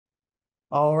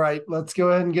All right, let's go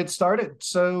ahead and get started.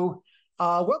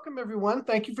 Welcome everyone.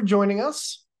 Thank you for joining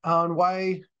us on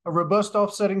why a robust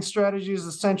offsetting strategy is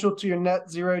essential to your net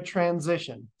zero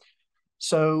transition.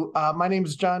 My name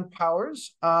is John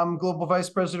Powers. I'm Global Vice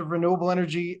President of Renewable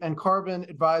Energy and Carbon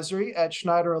Advisory at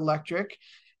Schneider Electric.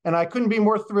 And I couldn't be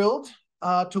more thrilled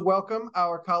to welcome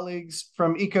our colleagues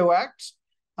from EcoAct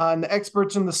and the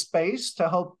experts in the space to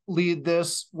help lead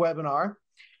this webinar.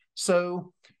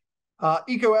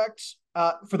 EcoAct,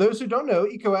 for those who don't know,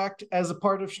 EcoAct as a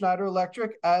part of Schneider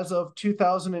Electric as of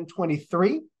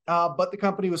 2023, but the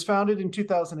company was founded in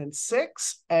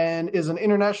 2006 and is an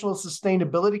international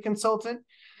sustainability consultant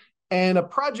and a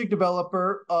project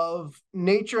developer of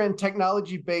nature and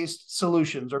technology-based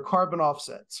solutions or carbon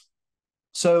offsets.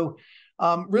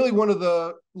 Really one of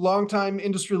the longtime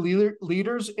industry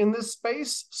leaders in this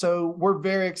space. So we're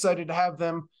very excited to have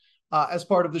them as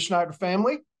part of the Schneider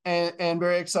family. And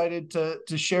very excited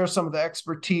to share some of the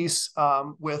expertise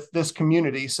with this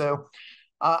community.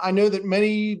 I know that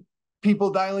many people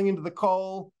dialing into the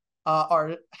call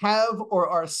have or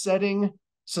are setting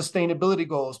sustainability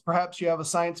goals. Perhaps you have a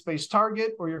science-based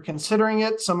target or you're considering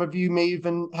it. Some of you may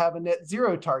even have a net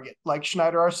zero target like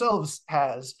Schneider ourselves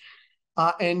has.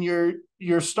 And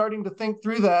you're starting to think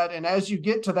through that. And as you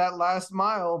get to that last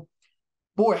mile,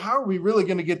 boy, how are we really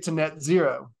going to get to net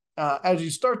zero? As you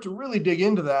start to really dig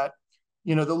into that,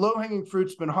 the low-hanging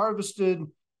fruit's been harvested.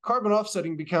 Carbon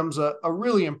offsetting becomes a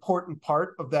really important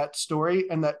part of that story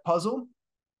and that puzzle.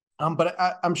 But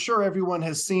I'm sure everyone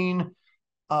has seen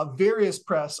various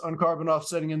press on carbon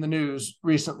offsetting in the news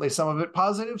recently, some of it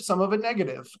positive, some of it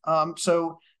negative.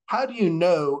 So how do you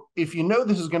know, if you know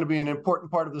this is going to be an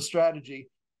important part of the strategy,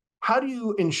 how do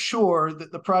you ensure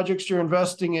that the projects you're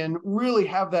investing in really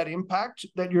have that impact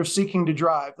that you're seeking to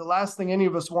drive? The last thing any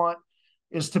of us want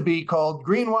is to be called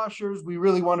greenwashers. We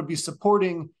really want to be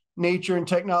supporting nature and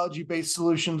technology-based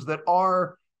solutions that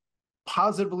are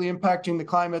positively impacting the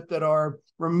climate, that are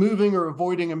removing or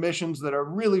avoiding emissions that are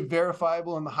really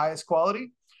verifiable and the highest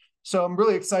quality. So I'm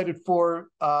really excited for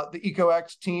the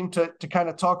EcoAct team to kind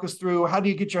of talk us through, how do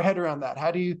you get your head around that? How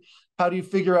do you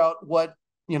figure out what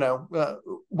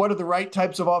are the right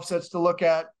types of offsets to look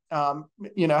at? How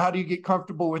do you get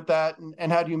comfortable with that,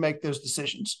 and how do you make those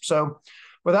decisions? So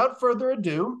without further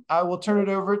ado, I will turn it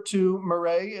over to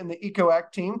Mireille and the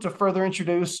EcoAct team to further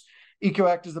introduce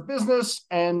EcoAct as a business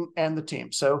and the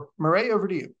team. So Mireille, over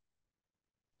to you.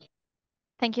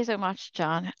 Thank you so much,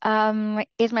 John.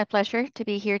 It's my pleasure to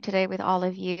be here today with all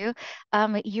of you.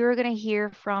 You're going to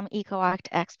hear from EcoAct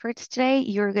experts today.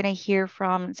 You're going to hear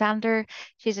from Xander.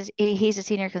 He's a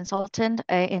senior consultant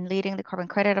in leading the carbon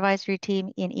credit advisory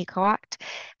team in EcoAct.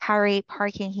 Harry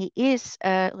Parkin, he is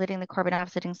leading the carbon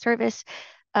offsetting service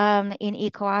in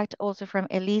EcoAct, also from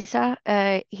Elisa.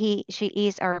 She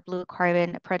is our blue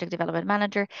carbon project development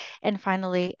manager. And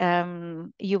finally,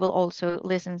 you will also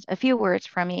listen a few words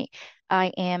from me.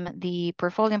 I am the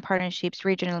portfolio and partnerships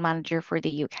regional manager for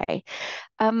the UK.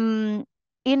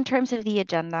 In terms of the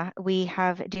agenda, we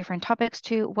have different topics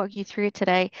to walk you through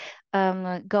today,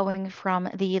 going from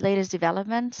the latest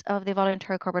developments of the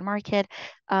voluntary carbon market,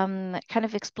 kind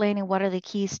of explaining what are the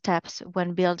key steps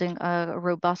when building a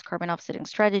robust carbon offsetting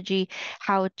strategy,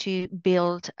 how to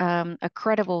build a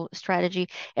credible strategy.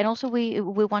 And also we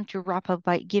want to wrap up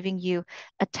by giving you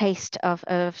a taste of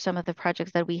some of the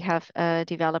projects that we have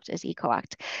developed as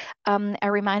EcoAct.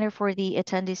 A reminder for the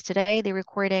attendees today, the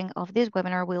recording of this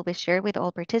webinar will be shared with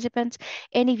all participants.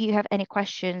 And if you have any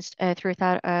questions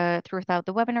throughout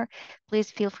the webinar, please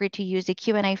feel free to use the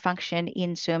Q&A function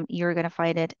in Zoom. You're going to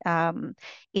find it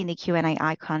in the Q&A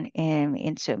icon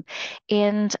in Zoom.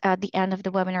 And at the end of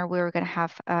the webinar, we're going to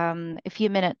have a few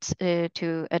minutes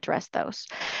to address those.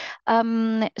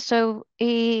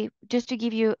 Just to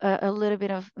give you a little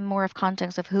bit of more of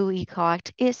context of who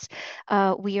EcoAct is,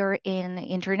 we are an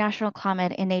international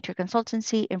climate and nature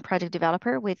consultancy and project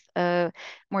developer with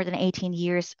more than 18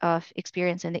 years of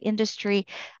experience in the industry,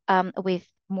 with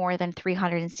more than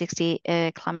 360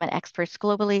 climate experts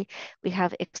globally. We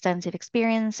have extensive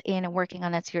experience in working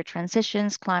on net zero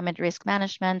transitions, climate risk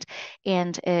management,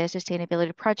 and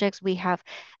sustainability projects. We have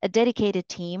a dedicated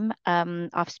team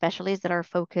of specialists that are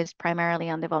focused primarily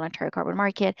on the voluntary carbon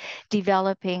market,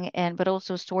 developing but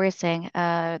also sourcing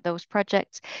those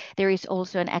projects. There is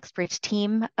also an experts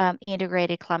team,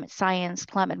 integrated climate science,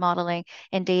 climate modeling,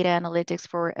 and data analytics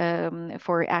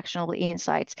for actionable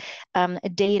insights.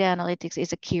 Data analytics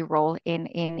is a key role in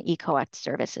EcoAct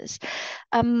services.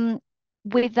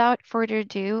 Without further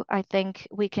ado, I think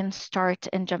we can start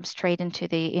and jump straight into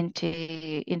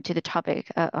the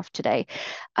topic of today.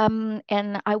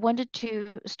 And I wanted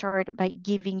to start by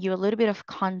giving you a little bit of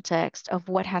context of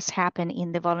what has happened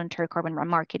in the voluntary carbon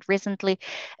market recently.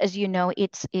 As you know,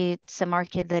 it's a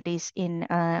market that is in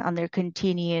under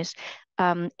continuous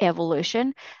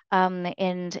evolution,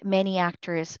 and many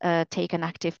actors take an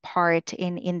active part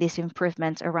in these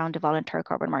improvements around the voluntary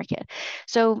carbon market.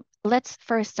 So let's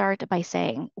first start by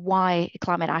saying why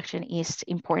climate action is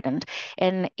important.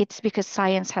 And it's because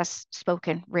science has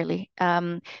spoken, really.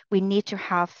 We need to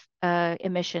have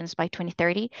emissions by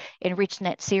 2030 and reach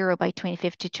net zero by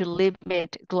 2050 to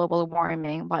limit global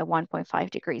warming by 1.5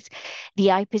 degrees. The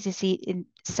IPCC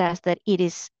says that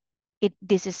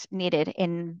this is needed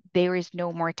and there is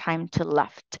no more time to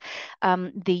left.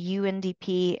 The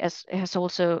UNDP has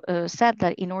also said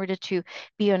that in order to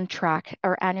be on track,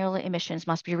 our annual emissions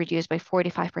must be reduced by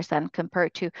 45%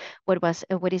 compared to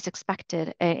what is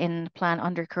expected in plan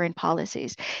under current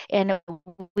policies. And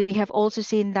we have also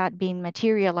seen that being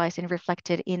materialized and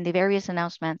reflected in the various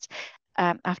announcements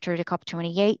after the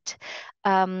COP28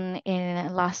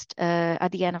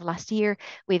 at the end of last year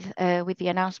with the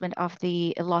announcement of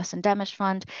the loss and damage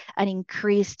fund, an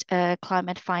increased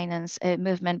climate finance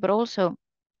movement, but also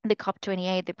the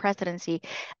COP28, the presidency,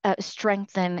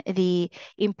 strengthened the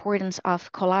importance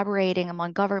of collaborating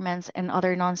among governments and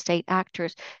other non-state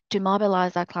actors to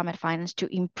mobilize that climate finance to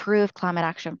improve climate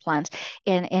action plans,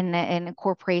 and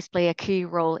corporates play a key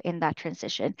role in that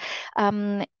transition.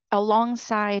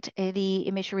 Alongside the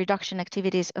emission reduction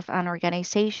activities of an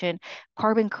organization,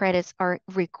 carbon credits are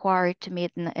required to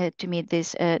meet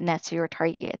these net zero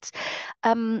targets.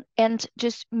 And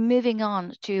just moving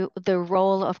on to the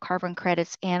role of carbon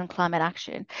credits and climate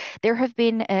action, there have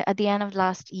been at the end of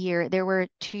last year there were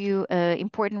two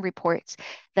important reports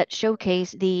that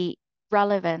showcase the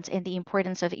relevance and the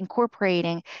importance of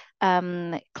incorporating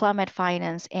climate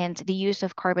finance and the use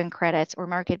of carbon credits or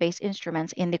market-based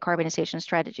instruments in the decarbonization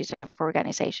strategies of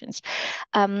organizations.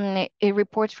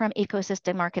 Reports from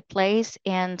Ecosystem Marketplace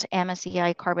and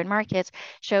MSCI Carbon Markets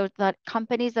show that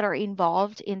companies that are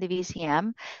involved in the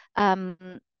VCM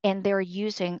and they're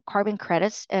using carbon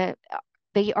credits,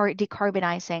 they are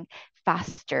decarbonizing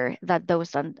faster than those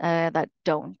that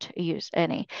don't use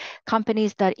any.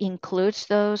 Companies that include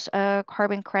those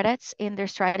carbon credits in their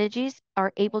strategies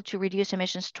are able to reduce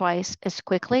emissions twice as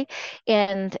quickly,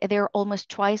 and they're almost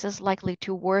twice as likely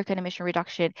to work on emission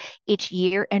reduction each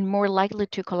year and more likely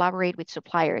to collaborate with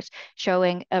suppliers,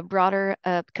 showing a broader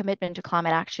commitment to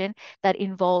climate action that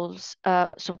involves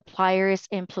suppliers,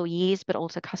 employees, but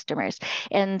also customers.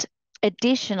 And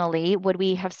additionally, what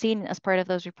we have seen as part of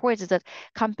those reports is that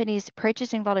companies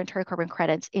purchasing voluntary carbon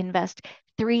credits invest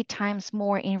 3 times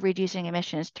more in reducing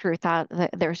emissions throughout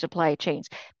their supply chains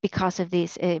because of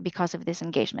this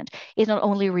engagement. It's not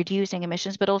only reducing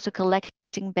emissions, but also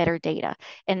collecting better data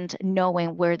and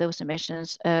knowing where those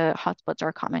emissions hotspots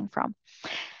are coming from.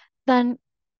 Then,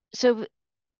 so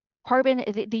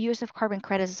the use of carbon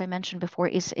credits, as I mentioned before,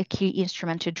 is a key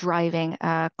instrument to driving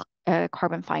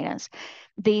carbon finance.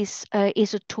 This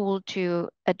is a tool to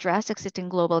address existing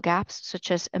global gaps,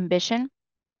 such as ambition.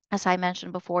 As I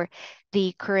mentioned before,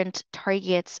 the current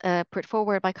targets put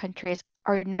forward by countries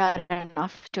are not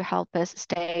enough to help us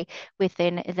stay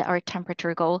within our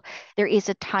temperature goal. There is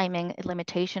a timing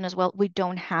limitation as well. We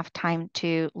don't have time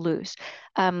to lose.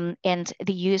 And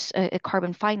the use of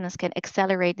carbon finance can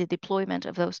accelerate the deployment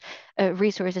of those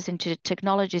resources into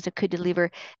technologies that could deliver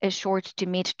a short to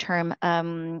mid-term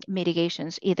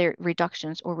mitigations, either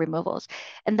reductions or removals.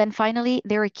 And then finally,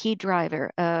 they're a key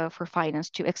driver for finance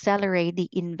to accelerate the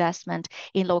investment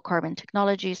in low carbon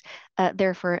technologies,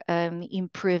 therefore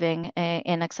improving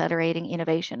and accelerating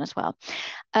innovation as well.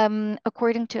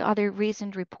 According to other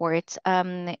recent reports,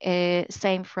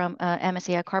 same from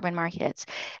MSCI Carbon Markets,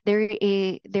 there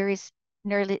is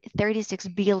nearly 36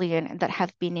 billion that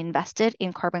have been invested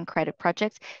in carbon credit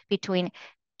projects between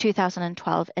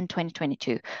 2012 and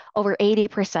 2022. Over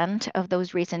 80% of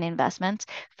those recent investments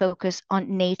focus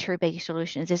on nature-based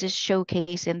solutions. This is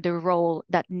showcasing the role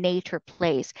that nature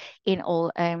plays in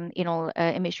all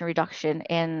emission reduction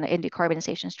and in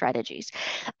decarbonization strategies.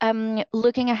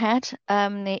 Looking ahead,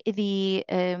 the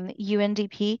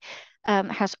UNDP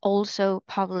has also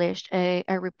published a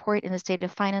report in the State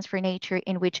of Finance for Nature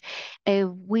in which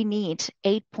we need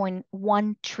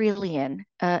 $8.1 trillion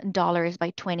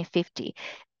by 2050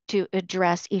 to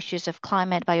address issues of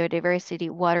climate, biodiversity,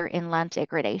 water, and land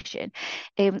degradation.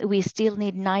 We still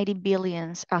need 90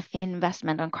 billions of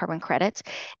investment on carbon credits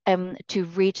to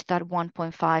reach that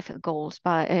 1.5 goals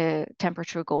by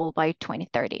temperature goal by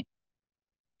 2030.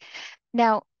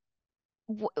 Now,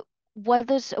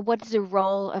 what is the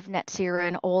role of net zero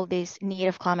and all this need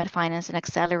of climate finance and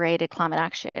accelerated climate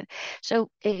action? So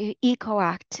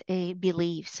EcoAct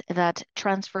believes that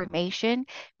transformation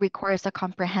requires a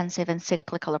comprehensive and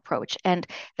cyclical approach, and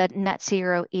that net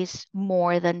zero is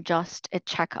more than just a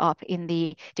check up in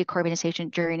the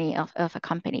decarbonization journey of a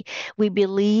company. We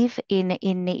believe in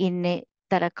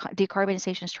that a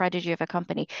decarbonization strategy of a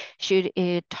company should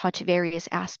touch various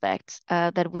aspects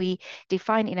that we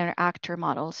define in our actor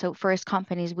model. So first,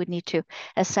 companies would need to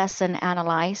assess and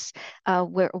analyze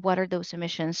what are those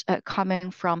emissions coming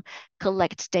from,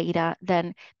 collect data,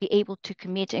 then be able to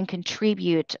commit and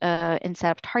contribute and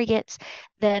set up targets.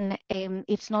 Then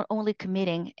it's not only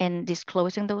committing and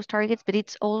disclosing those targets, but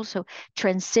it's also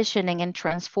transitioning and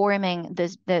transforming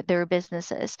their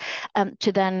businesses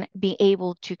to then be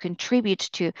able to contribute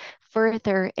to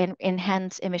further and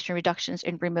enhance emission reductions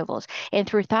and removals. And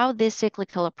throughout this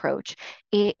cyclical approach,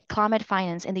 climate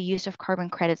finance and the use of carbon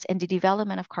credits and the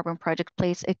development of carbon projects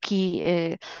plays a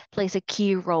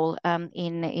key role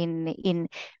in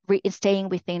staying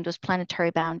within those planetary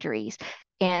boundaries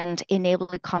and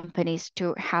enabling companies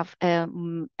to have a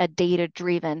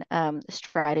data-driven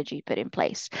strategy put in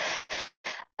place.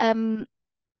 Um,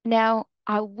 Now,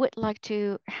 I would like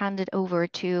to hand it over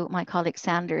to my colleague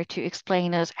Sander to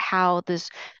explain us how this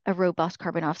a robust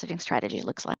carbon offsetting strategy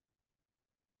looks like.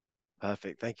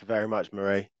 Perfect. Thank you very much,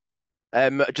 Marie.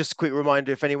 Just a quick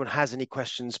reminder, if anyone has any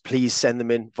questions, please send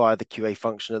them in via the QA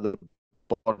function at the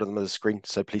bottom of the screen.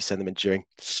 So please send them in during.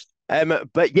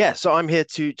 But yeah, so I'm here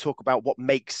to talk about what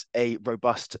makes a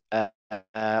robust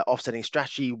offsetting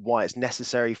strategy, why it's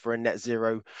necessary for a net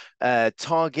zero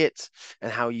target,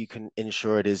 and how you can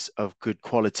ensure it is of good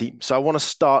quality. So I want to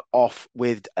start off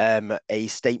with a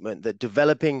statement that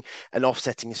developing an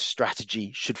offsetting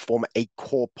strategy should form a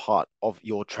core part of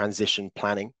your transition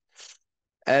planning.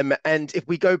 And if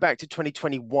we go back to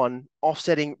 2021,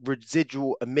 offsetting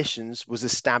residual emissions was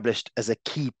established as a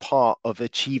key part of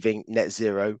achieving net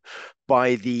zero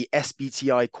by the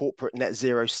SBTi corporate net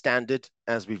zero standard,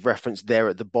 as we've referenced there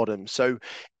at the bottom. So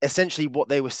essentially what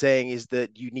they were saying is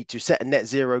that you need to set a net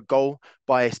zero goal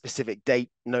by a specific date,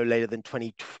 no later than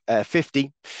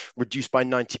 2050, reduce by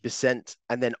 90%,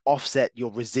 and then offset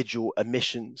your residual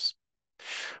emissions.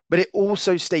 But it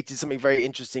also stated something very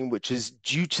interesting, which is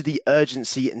due to the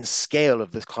urgency and scale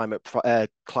of this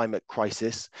climate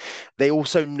crisis, they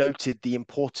also noted the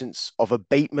importance of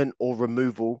abatement or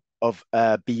removal of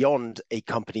beyond a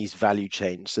company's value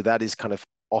chain. So that is kind of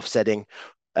offsetting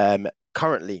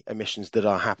currently emissions that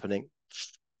are happening.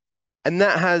 And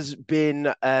that has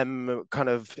been kind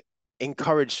of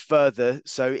encouraged further.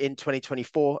 So in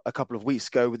 2024, a couple of weeks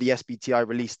ago, the SBTi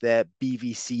released their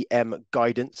BVCM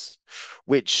guidance,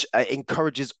 which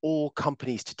encourages all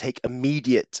companies to take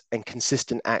immediate and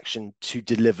consistent action to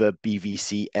deliver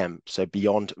BVCM, so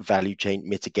beyond value chain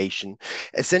mitigation,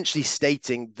 essentially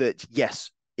stating that,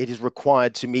 yes, it is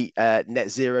required to meet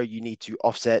net zero. You need to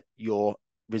offset your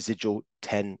residual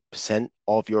 10%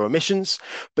 of your emissions,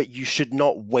 but you should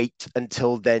not wait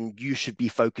until then. You should be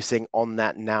focusing on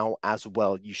that now as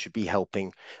well. You should be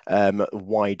helping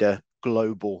wider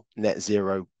global net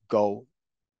zero goal.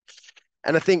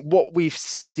 And I think what we've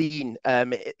seen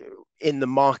in the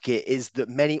market is that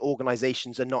many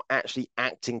organizations are not actually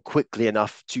acting quickly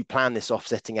enough to plan this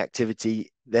offsetting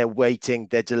activity. They're waiting,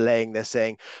 they're delaying, they're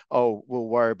saying, oh, we'll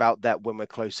worry about that when we're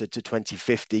closer to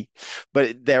 2050.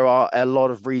 But there are a lot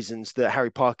of reasons that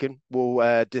Harry Parkin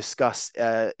will discuss in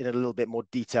a little bit more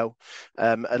detail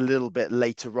a little bit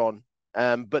later on.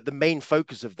 But the main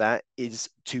focus of that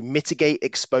is to mitigate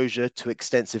exposure to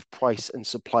extensive price and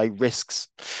supply risks.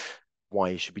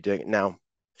 Why you should be doing it now.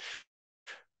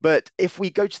 But if we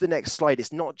go to the next slide,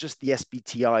 it's not just the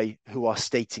SBTi who are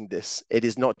stating this. It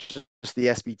is not just the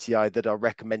SBTi that are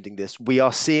recommending this. We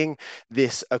are seeing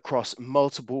this across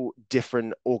multiple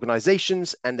different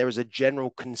organizations, and there is a general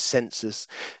consensus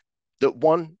that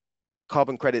one,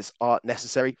 carbon credits are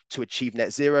necessary to achieve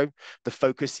net zero. The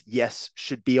focus, yes,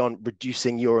 should be on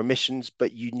reducing your emissions,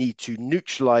 but you need to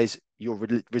neutralize your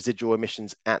residual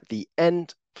emissions at the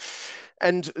end.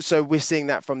 And so we're seeing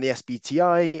that from the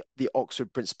SBTi, the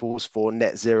Oxford Principles for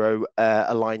Net Zero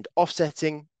Aligned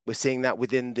Offsetting. We're seeing that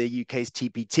within the UK's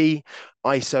TPT,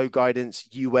 ISO guidance,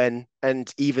 UN,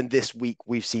 and even this week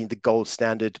we've seen the gold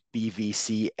standard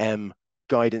BVCM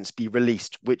guidance be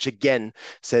released, which again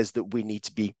says that we need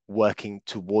to be working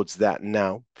towards that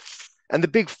now. And the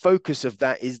big focus of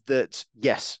that is that,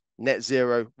 yes, net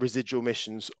zero residual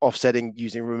emissions, offsetting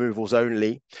using removals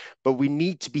only, but we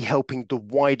need to be helping the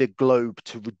wider globe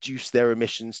to reduce their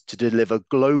emissions to deliver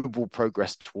global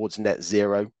progress towards net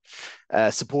zero,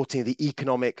 supporting the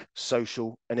economic,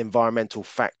 social, and environmental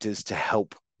factors to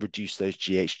help reduce those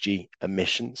GHG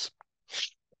emissions.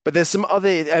 But there's some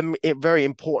other very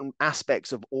important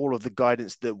aspects of all of the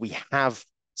guidance that we have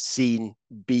seen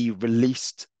be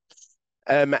released.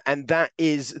 And that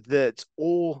is that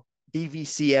all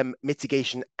BVCM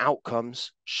mitigation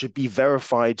outcomes should be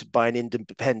verified by an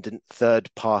independent third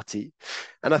party.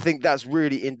 And I think that's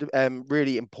really,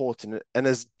 really important. And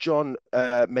as John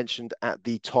mentioned at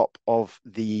the top of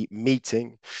the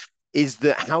meeting, is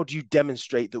that how do you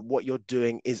demonstrate that what you're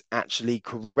doing is actually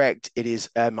correct? It is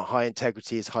high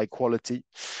integrity, is high quality.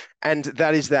 And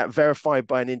that is that verified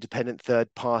by an independent third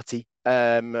party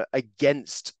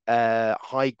against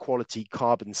high quality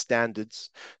carbon standards.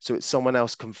 So it's someone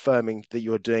else confirming that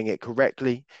you're doing it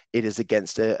correctly. It is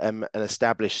against an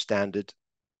established standard.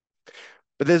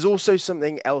 But there's also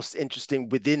something else interesting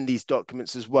within these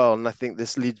documents as well. And I think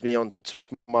this leads me on to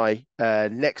my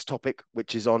next topic,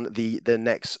 which is on the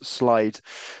next slide.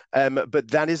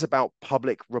 But that is about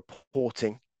public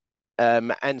reporting.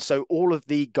 And so all of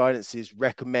the guidances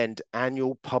recommend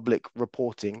annual public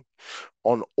reporting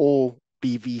on all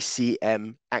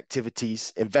BVCM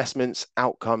activities, investments,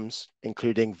 outcomes,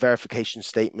 including verification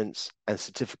statements and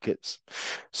certificates.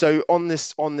 So on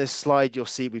this slide, you'll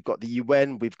see we've got the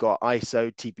UN, we've got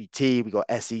ISO, TPT, we've got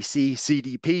SEC,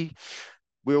 CDP.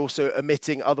 We're also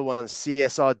omitting other ones,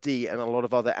 CSRD, and a lot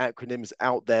of other acronyms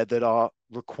out there that are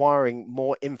requiring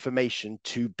more information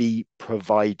to be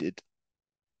provided.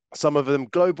 Some of them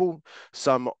global,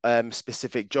 some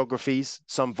specific geographies,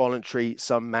 some voluntary,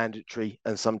 some mandatory,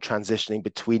 and some transitioning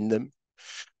between them.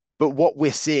 But what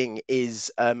we're seeing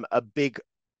is a big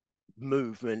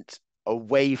movement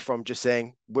away from just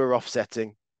saying, we're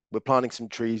offsetting, we're planting some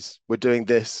trees, we're doing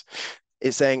this.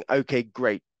 It's saying, okay,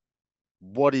 great.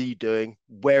 What are you doing?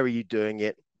 Where are you doing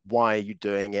it? Why are you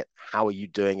doing it? How are you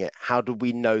doing it? How do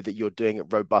we know that you're doing it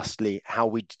robustly?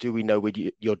 Do we know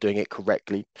you're doing it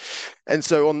correctly? And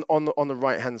so on the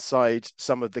right-hand side,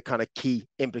 some of the kind of key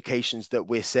implications that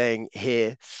we're saying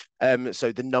here.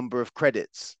 So the number of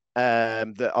credits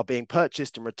that are being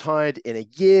purchased and retired in a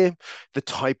year, the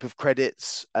type of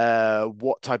credits,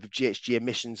 what type of GHG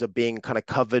emissions are being kind of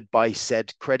covered by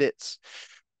said credits,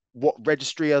 what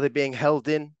registry are they being held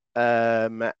in,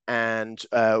 and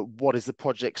what is the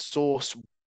project source?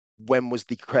 When was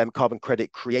the carbon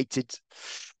credit created?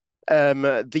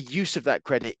 The use of that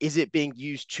credit, is it being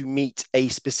used to meet a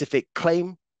specific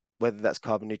claim, whether that's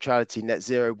carbon neutrality, net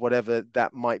zero, whatever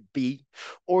that might be,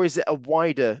 or is it a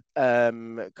wider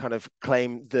kind of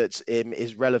claim that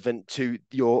is relevant to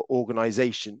your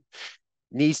organization?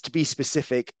 Needs to be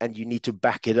specific, and you need to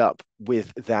back it up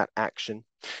with that action.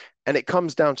 And it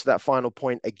comes down to that final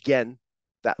point again,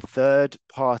 that third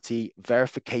party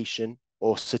verification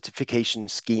or certification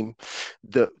scheme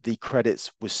that the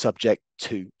credits was subject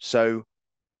to. So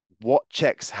what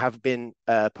checks have been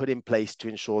put in place to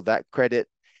ensure that credit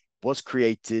was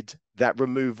created, that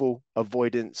removal,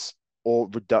 avoidance, or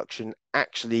reduction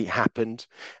actually happened,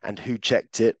 and who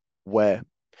checked it, where.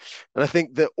 And I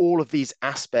think that all of these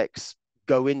aspects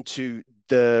go into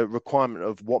the requirement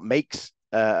of what makes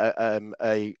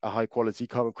a high quality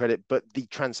carbon credit, but the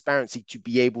transparency to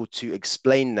be able to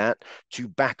explain that, to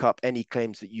back up any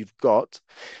claims that you've got.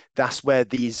 That's where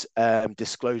these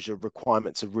disclosure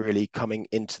requirements are really coming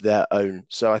into their own.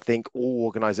 So I think all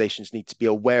organizations need to be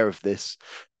aware of this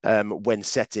when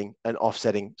setting an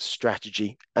offsetting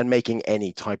strategy and making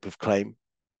any type of claim.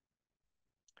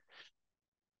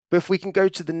 But if we can go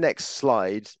to the next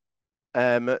slide.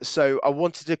 So I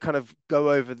wanted to kind of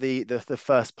go over the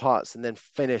first parts and then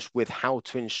finish with how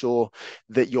to ensure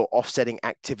that your offsetting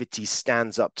activity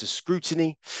stands up to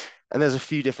scrutiny. And there's a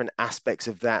few different aspects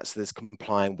of that. So there's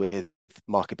complying with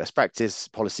market best practice,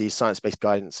 policies, science-based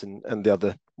guidance, and the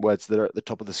other words that are at the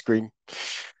top of the screen.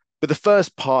 But the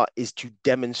first part is to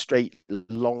demonstrate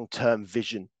long-term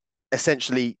vision,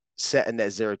 essentially set a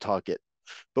net zero target.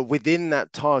 But within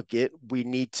that target, we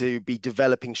need to be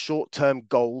developing short-term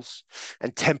goals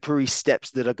and temporary steps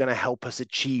that are going to help us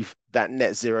achieve that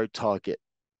net zero target.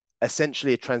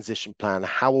 Essentially a transition plan.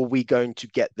 How are we going to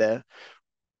get there?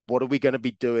 What are we going to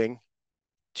be doing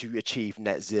to achieve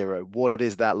net zero? What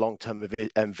is that long-term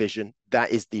vision?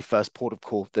 That is the first port of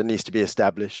call that needs to be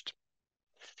established.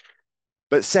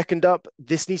 But second up,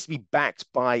 this needs to be backed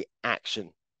by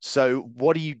action. So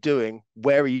what are you doing?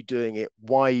 Where are you doing it?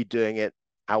 Why are you doing it?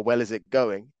 How well is it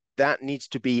going? That needs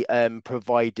to be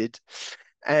provided.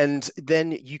 And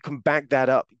then you can back that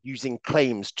up using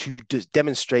claims to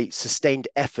demonstrate sustained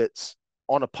efforts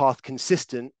on a path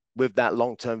consistent with that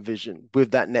long-term vision,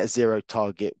 with that net zero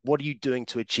target. What are you doing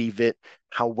to achieve it?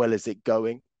 How well is it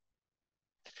going?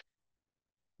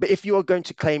 But if you are going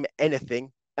to claim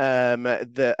anything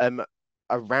around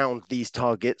these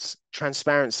targets,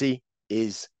 transparency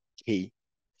is key.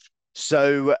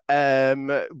 So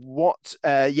so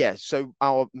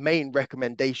our main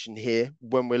recommendation here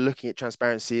when we're looking at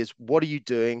transparency is, what are you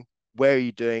doing? Where are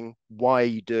you doing? Why are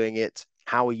you doing it?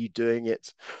 How are you doing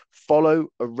it? Follow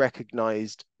a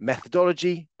recognized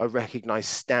methodology, a recognized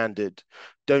standard.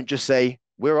 Don't just say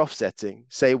we're offsetting.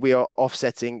 Say we are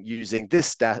offsetting using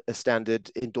this standard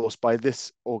endorsed by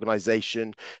this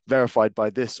organization, verified by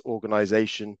this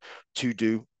organization, to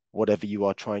do whatever you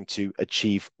are trying to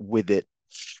achieve with it.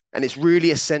 And it's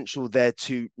really essential there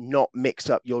to not mix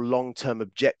up your long-term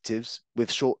objectives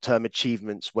with short-term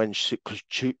achievements when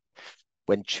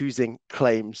choosing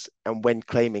claims and when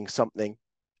claiming something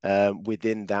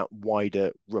within that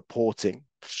wider reporting.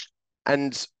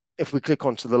 And if we click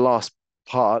onto the last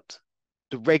part,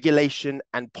 the regulation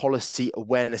and policy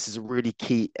awareness is a really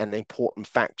key and important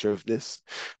factor of this.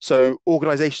 So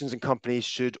organizations and companies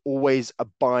should always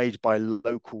abide by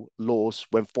local laws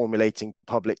when formulating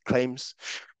public claims.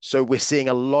 So we're seeing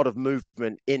a lot of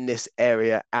movement in this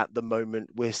area at the moment.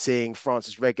 We're seeing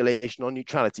France's regulation on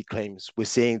neutrality claims. We're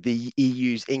seeing the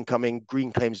EU's incoming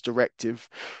Green Claims Directive.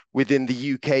 Within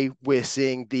the UK, we're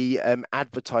seeing the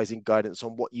advertising guidance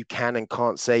on what you can and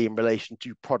can't say in relation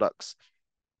to products.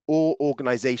 All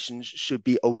organizations should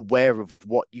be aware of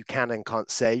what you can and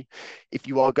can't say. If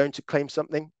you are going to claim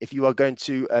something, if you are going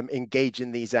to engage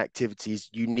in these activities,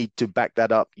 you need to back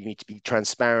that up. You need to be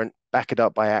transparent, back it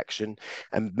up by action,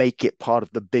 and make it part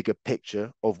of the bigger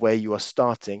picture of where you are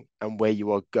starting and where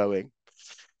you are going.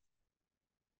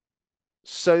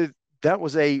 So that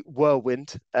was a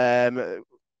whirlwind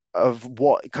of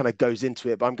what kind of goes into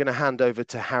it, but I'm going to hand over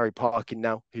to Harry Parkin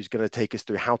now, who's going to take us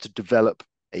through how to develop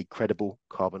a credible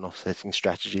carbon offsetting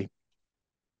strategy.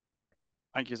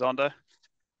 Thank you, Zander.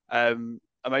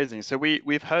 Amazing. So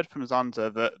we've heard from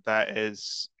Zander that there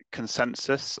is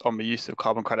consensus on the use of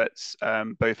carbon credits,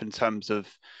 both in terms of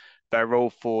their role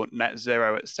for net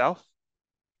zero itself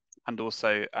and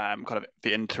also kind of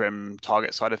the interim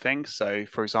target side of things. So,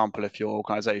 for example, if your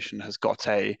organization has got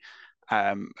a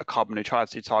carbon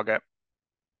neutrality target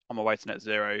on the way to net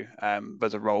zero,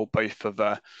 there's a role both for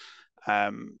the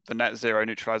net zero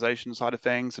neutralization side of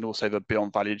things and also the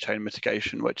beyond value chain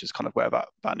mitigation, which is kind of where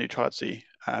that neutrality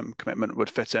commitment would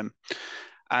fit in.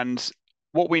 And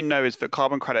what we know is that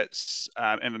carbon credits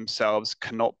in themselves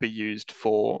cannot be used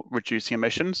for reducing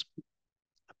emissions,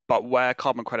 but where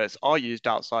carbon credits are used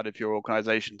outside of your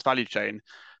organization's value chain,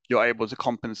 you're able to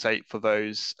compensate for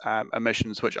those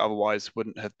emissions which otherwise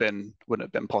wouldn't have been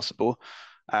possible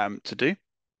to do.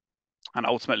 And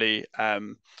ultimately,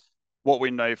 what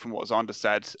we know from what Zander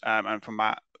said and from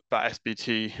that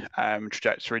SBT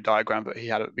trajectory diagram that he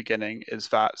had at the beginning is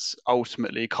that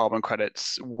ultimately carbon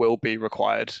credits will be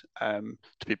required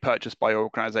to be purchased by your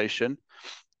organization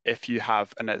if you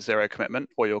have a net zero commitment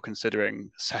or you're considering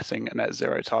setting a net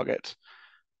zero target.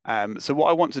 So what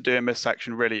I want to do in this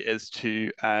section really is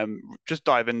to just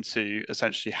dive into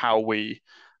essentially how we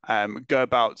go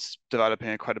about developing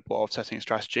a credible offsetting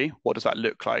strategy. What does that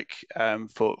look like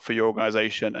for your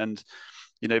organization? And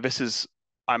this is,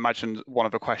 I imagine, one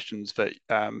of the questions that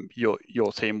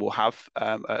your team will have.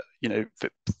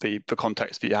 The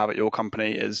context that you have at your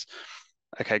company is,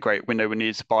 okay, great. We know we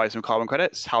need to buy some carbon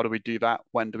credits. How do we do that?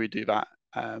 When do we do that?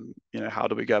 How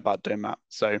do we go about doing that?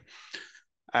 So,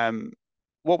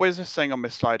 what we're just saying on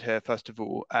this slide here, first of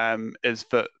all, is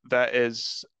that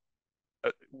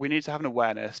we need to have an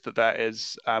awareness that there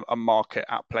is a market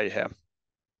at play here.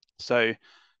 So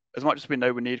as much as we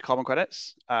know we need carbon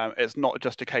credits, it's not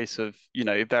just a case of,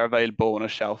 if they're available on a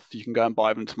shelf, you can go and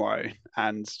buy them tomorrow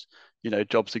and,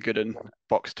 jobs are good and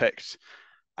box ticked.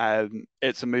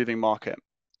 It's a moving market.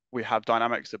 We have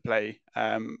dynamics at play,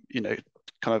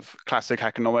 kind of classic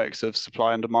economics of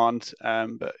supply and demand,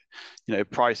 but,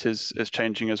 price is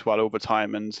changing as well over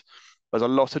time. And there's a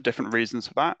lot of different reasons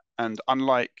for that. And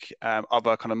unlike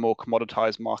other kind of more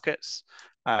commoditized markets,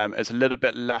 it's a little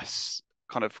bit less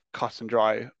kind of cut and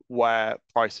dry where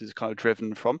price is kind of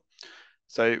driven from.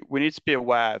 So we need to be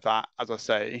aware that, as I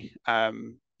say,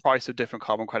 price of different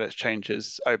carbon credits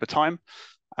changes over time,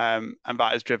 and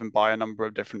that is driven by a number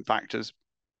of different factors.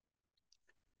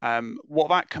 What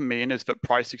that can mean is that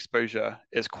price exposure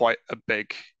is quite a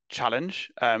big challenge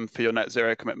for your net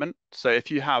zero commitment. So if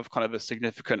you have kind of a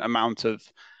significant amount of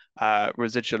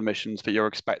residual emissions that you're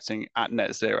expecting at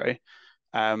net zero,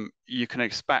 you can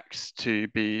expect to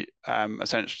be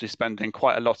essentially spending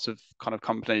quite a lot of kind of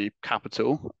company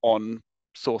capital on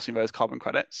sourcing those carbon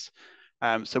credits.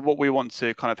 So what we want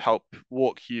to kind of help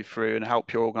walk you through and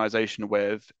help your organization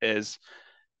with is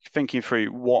thinking through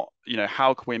what,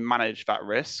 how can we manage that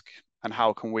risk, and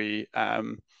how can we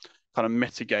kind of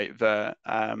mitigate the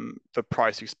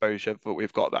price exposure that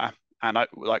we've got there. And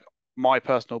my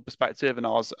personal perspective and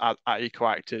ours at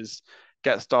EcoAct is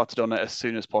get started on it as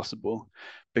soon as possible.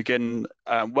 Begin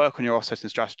work on your offsetting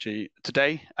strategy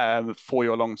today for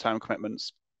your long-term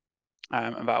commitments,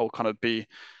 and that will kind of be,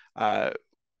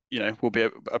 will be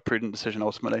a prudent decision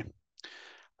ultimately.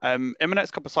 In the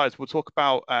next couple of slides, we'll talk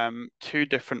about two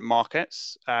different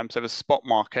markets. So the spot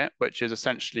market, which is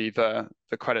essentially the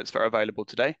credits that are available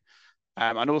today,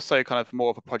 and also kind of more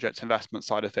of a project investment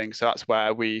side of things. So that's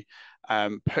where we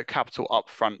put capital up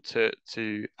front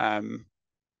to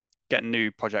get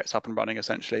new projects up and running,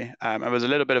 essentially. And there's a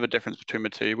little bit of a difference between the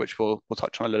two, which we'll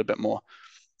touch on a little bit more.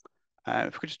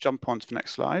 If we could just jump on to the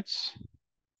next slides.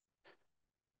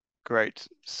 Great.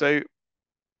 So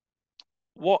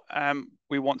what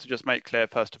we want to just make clear,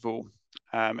 first of all,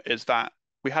 is that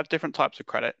we have different types of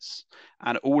credits,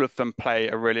 and all of them play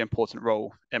a really important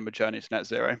role in the journey to net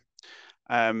zero.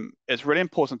 It's really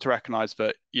important to recognize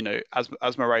that,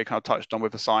 as Murray kind of touched on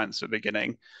with the science at the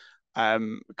beginning,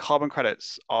 carbon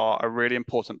credits are a really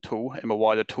important tool in the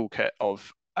wider toolkit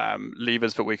of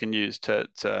levers that we can use to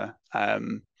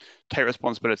take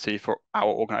responsibility for our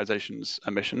organization's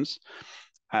emissions.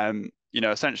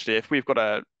 Essentially, if we've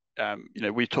got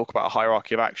we talk about a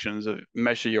hierarchy of actions of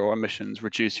measure your emissions,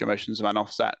 reduce your emissions, and then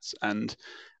offsets. And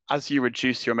as you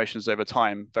reduce your emissions over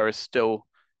time, there is still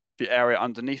the area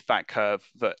underneath that curve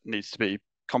that needs to be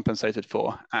compensated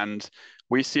for. And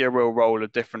we see a real role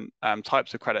of different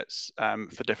types of credits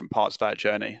for different parts of that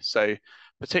journey. So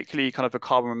particularly kind of the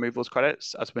carbon removals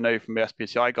credits, as we know from the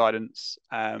SBTi guidance,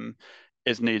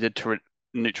 is needed to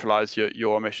neutralize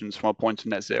your emissions from a point to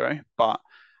net zero. But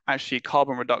actually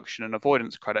carbon reduction and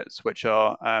avoidance credits, which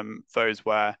are those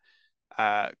where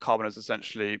carbon is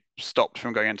essentially stopped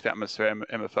from going into the atmosphere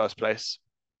in the first place,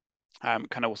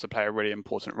 can also play a really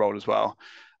important role as well.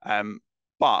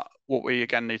 But what we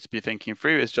again need to be thinking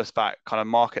through is just that kind of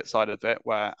market side of it,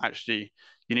 where actually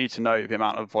you need to know the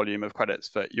amount of volume of credits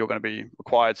that you're going to be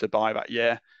required to buy that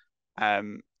year,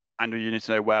 and you need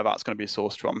to know where that's going to be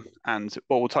sourced from. And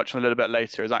what we'll touch on a little bit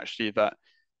later is actually that,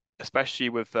 especially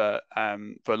with the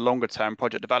longer term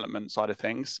project development side of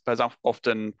things, there's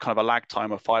often kind of a lag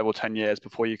time of 5 or 10 years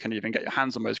before you can even get your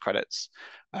hands on those credits.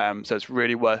 So it's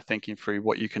really worth thinking through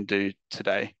what you can do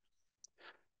today.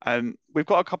 We've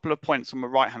got a couple of points on the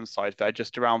right-hand side there,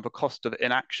 just around the cost of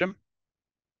inaction.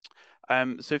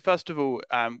 So first of all,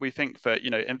 we think that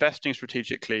investing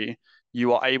strategically,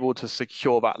 you are able to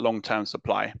secure that long-term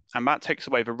supply, and that takes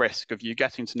away the risk of you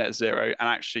getting to net zero and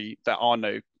actually there are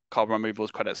no carbon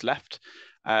removals credits left.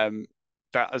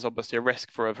 That is obviously a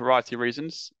risk for a variety of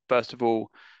reasons. First of all,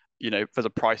 there's a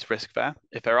price risk there.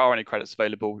 If there are any credits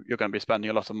available, you're going to be spending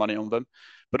a lot of money on them.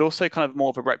 But also kind of more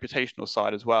of a reputational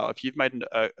side as well. If you've made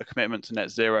a commitment to net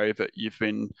zero that you've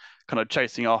been kind of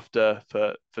chasing after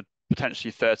for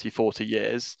potentially 30, 40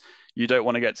 years, you don't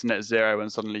want to get to net zero and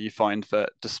suddenly you find that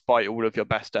despite all of your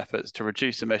best efforts to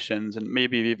reduce emissions and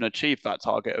maybe even achieve that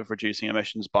target of reducing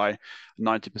emissions by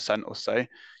 90% or so,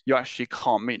 you actually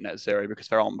can't meet net zero because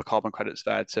there aren't the carbon credits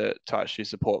there to actually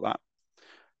support that.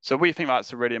 So we think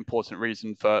that's a really important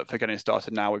reason for getting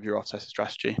started now with your offsetting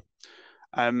strategy.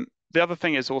 The other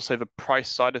thing is also the price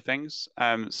side of things.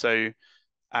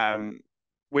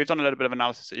 We've done a little bit of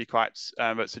analysis at EcoAct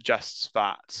that suggests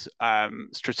that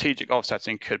strategic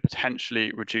offsetting could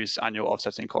potentially reduce annual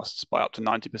offsetting costs by up to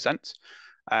 90%.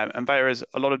 And there is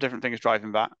a lot of different things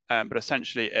driving that, but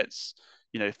essentially it's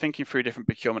thinking through different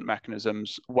procurement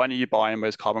mechanisms. When are you buying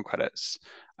those carbon credits?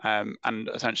 And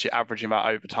essentially averaging that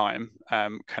over time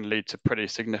can lead to pretty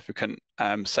significant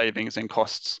savings in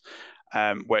costs,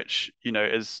 which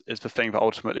is the thing that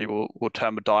ultimately will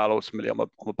turn the dial ultimately on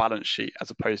the balance sheet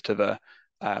as opposed to the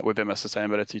within a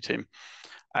sustainability team.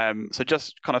 So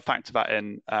just kind of factor that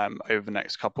in over the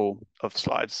next couple of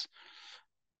slides.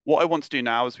 What I want to do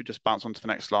now, as we just bounce on to the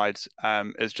next slide,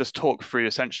 is just talk through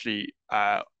essentially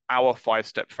our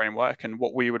 5-step framework and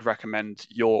what we would recommend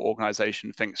your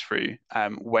organization thinks through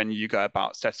when you go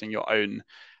about setting your own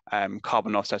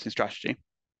carbon offsetting strategy.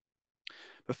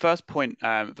 The first point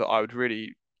that I would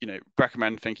really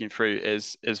recommend thinking through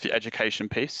is the education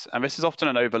piece. And this is often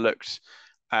an overlooked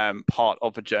part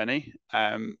of the journey.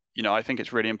 I think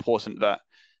it's really important that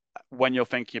when you're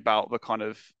thinking about the kind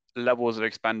of levels of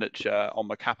expenditure on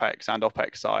the CapEx and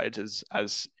OpEx side,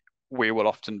 as we will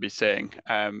often be seeing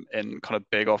in kind of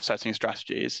big offsetting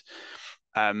strategies,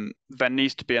 there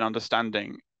needs to be an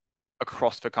understanding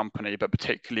across the company, but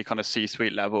particularly kind of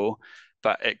C-suite level,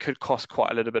 that it could cost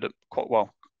quite a little bit of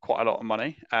quite a lot of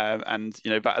money, and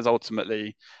that is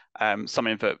ultimately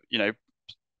something that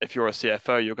if you're a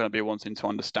CFO, you're going to be wanting to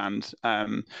understand.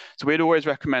 So we'd always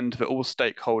recommend that all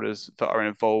stakeholders that are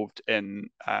involved in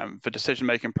the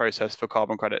decision-making process for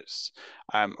carbon credits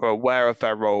are aware of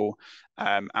their role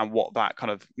and what that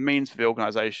kind of means for the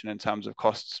organization in terms of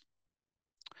costs.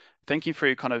 Thinking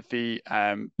through kind of the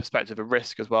perspective of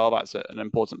risk as well, that's an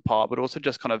important part, but also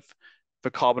just kind of the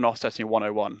carbon offsetting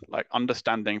 101, like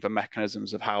understanding the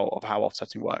mechanisms of how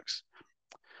offsetting works.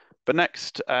 The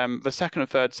next, the second and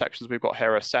third sections we've got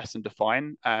here are assess and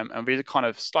define, and these are kind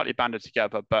of slightly banded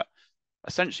together, but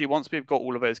essentially once we've got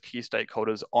all of those key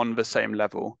stakeholders on the same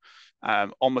level,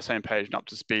 on the same page and up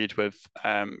to speed with,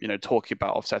 talking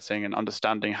about offsetting and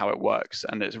understanding how it works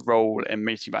and its role in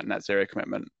meeting that net zero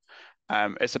commitment,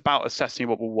 it's about assessing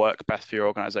what will work best for your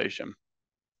organization.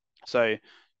 So,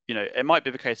 it might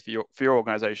be the case for your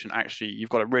organization, actually, you've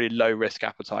got a really low risk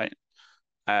appetite,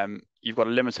 you've got a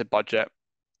limited budget,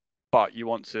 but you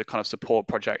want to kind of support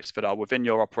projects that are within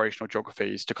your operational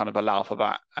geographies to kind of allow for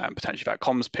that, potentially that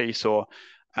comms piece or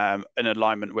in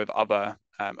alignment with other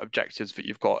objectives that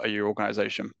you've got at your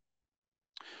organization.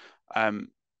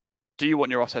 Do you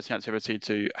want your offsetting activity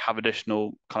to have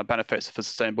additional kind of benefits for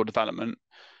sustainable development?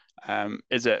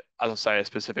 Is it, as I say, a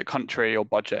specific country or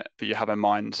budget that you have in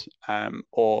mind,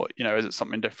 or is it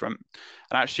something different?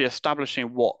 And actually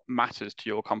establishing what matters to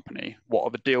your company, what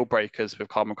are the deal breakers with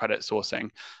carbon credit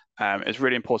sourcing, is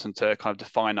really important to kind of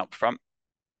define up front.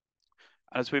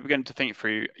 And as we begin to think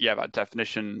through, that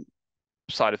definition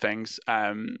side of things,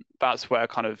 that's where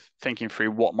kind of thinking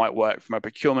through what might work from a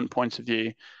procurement point of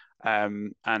view,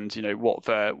 and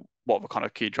what the kind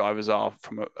of key drivers are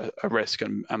from a risk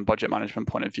and budget management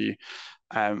point of view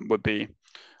would be.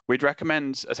 We'd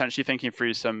recommend essentially thinking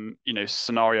through some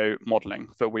scenario modeling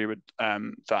that we would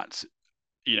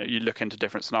you look into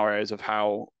different scenarios of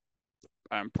how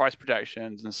price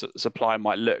projections and supply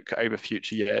might look over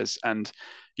future years. And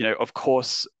of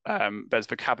course, there's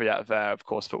the caveat there, of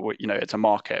course, that it's a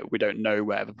market. We don't know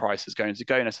where the price is going to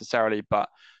go necessarily, but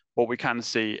what we can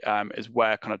see is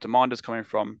where kind of demand is coming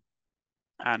from.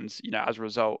 And as a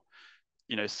result,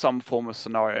 some form of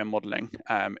scenario modeling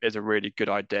is a really good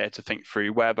idea to think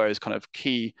through where those kind of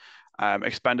key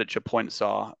expenditure points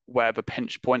are, where the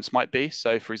pinch points might be.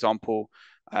 So, for example,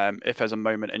 if there's a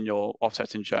moment in your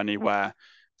offsetting journey where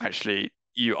actually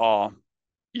you are,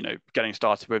 getting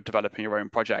started with developing your own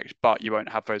project, but you won't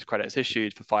have those credits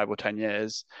issued for 5 or 10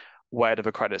 years, where do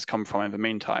the credits come from in the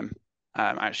meantime?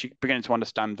 Actually beginning to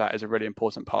understand that is a really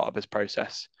important part of this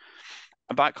process.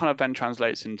 And that kind of then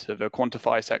translates into the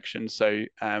quantify section. So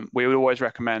we would always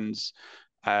recommend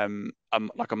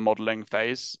like a modeling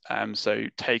phase. So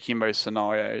taking those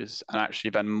scenarios and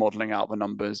actually then modeling out the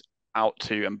numbers out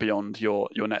to and beyond your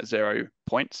net zero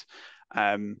points.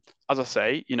 As I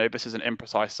say, this is an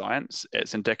imprecise science.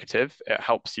 It's indicative. It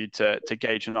helps you to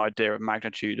gauge an idea of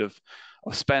magnitude of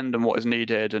spend and what is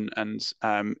needed, and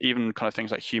even kind of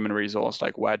things like human resource,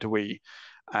 like where do we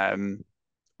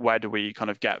kind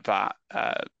of get that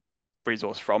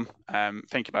resource from?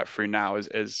 Thinking about through now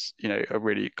is a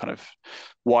really kind of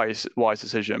wise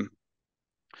decision.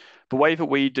 The way that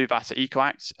we do that at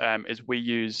EcoAct is we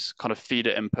use kind of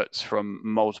feeder inputs from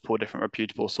multiple different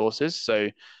reputable sources. So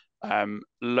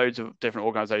loads of different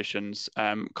organizations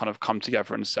kind of come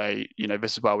together and say,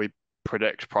 this is where we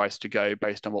predict price to go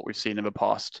based on what we've seen in the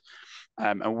past.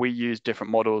 And we use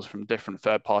different models from different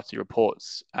third-party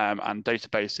reports and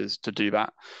databases to do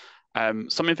that.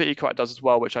 Something that EcoAct does as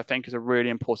well, which I think is a really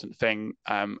important thing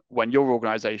when your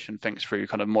organization thinks through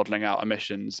kind of modeling out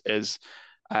emissions, is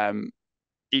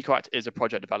EcoAct is a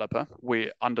project developer. We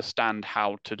understand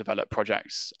how to develop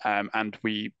projects, and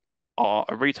we are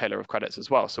a retailer of credits as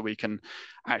well. So we can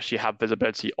actually have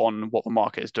visibility on what the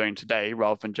market is doing today,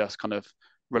 rather than just kind of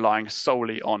relying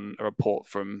solely on a report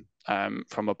from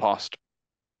a past.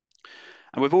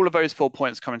 And with all of those 4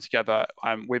 points coming together,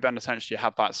 we then essentially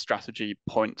have that strategy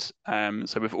point.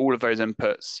 So with all of those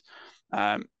inputs,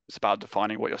 it's about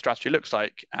defining what your strategy looks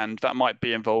like, and that might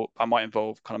involve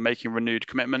kind of making renewed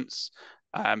commitments.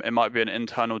 It might be an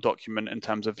internal document in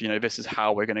terms of, this is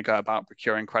how we're going to go about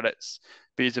procuring credits.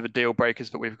 These are the deal breakers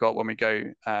that we've got when we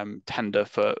go tender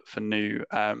for new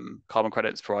carbon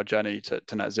credits for our journey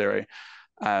to net zero.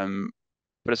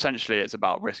 But essentially, it's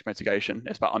about risk mitigation.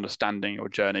 It's about understanding your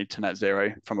journey to net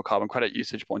zero from a carbon credit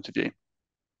usage point of view.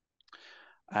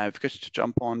 If you could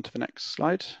jump on to the next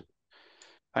slide.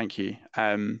 Thank you.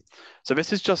 So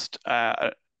this is just,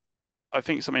 I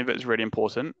think something that is really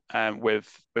important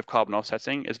with carbon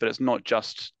offsetting is that it's not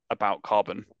just about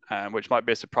carbon, which might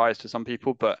be a surprise to some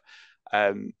people, but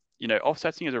you know,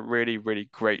 offsetting is a really, really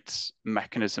great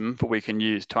mechanism that we can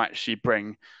use to actually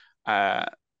bring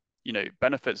you know,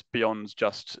 benefits beyond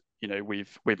just, you know,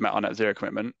 we've met our net zero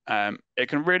commitment. It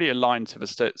can really align to the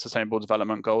sustainable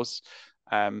development goals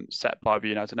set by the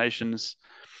United Nations.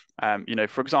 You know,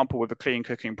 for example, with the clean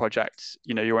cooking project,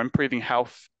 you know, you're improving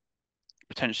health,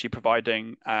 potentially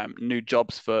providing new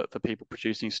jobs for people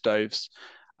producing stoves.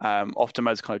 Often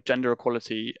there's kind of gender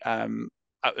equality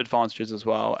advantages as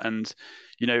well. And,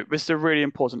 you know, this is a really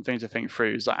important thing to think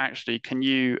through, is that actually, can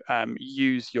you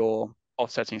use your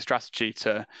offsetting strategy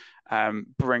to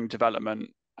bring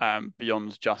development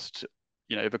beyond just,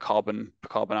 you know, the carbon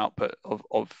output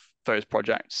of those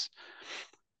projects.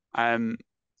 And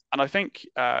I think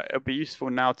it'll be useful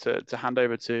now to hand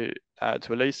over to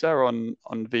Elisa on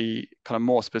the kind of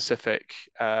more specific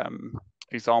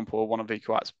example of one of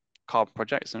EcoAct's carbon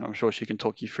projects, and I'm sure she can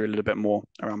talk you through a little bit more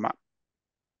around that.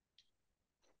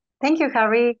 Thank you,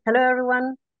 Harry. Hello,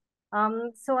 everyone.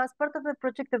 So as part of the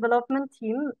project development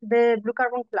team, the Blue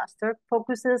Carbon Cluster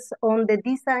focuses on the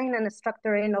design and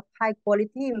structuring of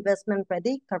high-quality,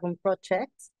 investment-ready carbon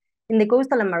projects in the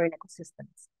coastal and marine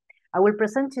ecosystems. I will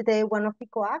present today one of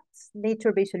EcoAct's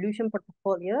nature-based solution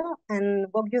portfolio and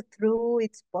walk you through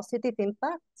its positive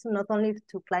impacts, not only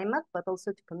to climate, but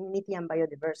also to community and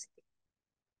biodiversity.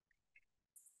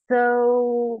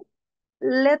 So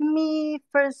let me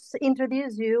first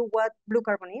introduce you what blue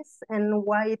carbon is and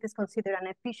why it is considered an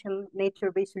efficient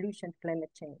nature-based solution to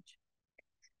climate change.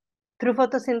 Through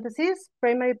photosynthesis,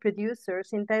 primary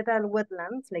producers in tidal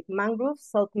wetlands like mangroves,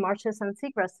 salt marshes, and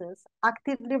seagrasses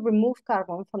actively remove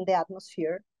carbon from the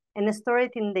atmosphere and store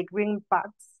it in the green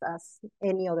parts as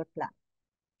any other plant.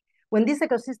 When this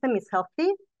ecosystem is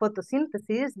healthy,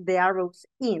 photosynthesis, the arrows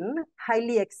in,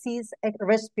 highly exceeds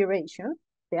respiration,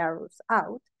 the arrows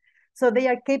out, so they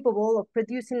are capable of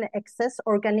producing excess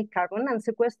organic carbon and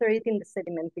sequester it in the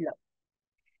sediment below.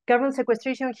 Carbon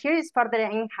sequestration here is further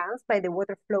enhanced by the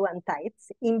water flow and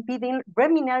tides, impeding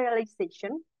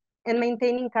remineralization and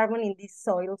maintaining carbon in these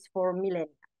soils for millennia.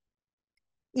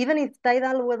 Even if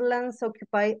tidal wetlands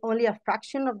occupy only a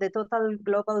fraction of the total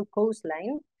global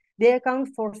coastline, they account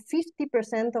for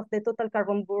 50% of the total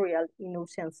carbon burial in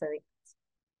ocean sediments.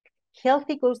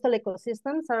 Healthy coastal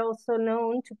ecosystems are also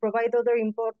known to provide other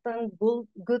important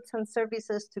goods and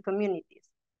services to communities.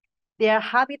 They are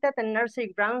habitat and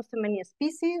nursery grounds to many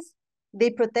species. They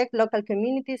protect local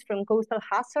communities from coastal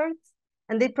hazards,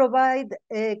 and they provide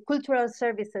cultural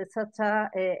services such as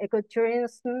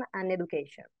ecotourism and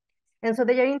education. And so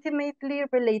they are intimately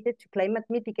related to climate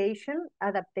mitigation,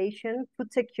 adaptation,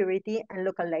 food security, and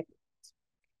local livelihoods.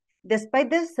 Despite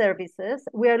these services,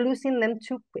 we are losing them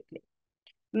too quickly.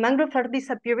 Mangroves are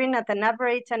disappearing at an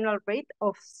average annual rate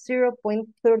of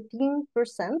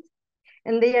 0.13%,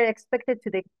 and they are expected to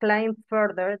decline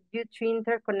further due to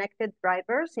interconnected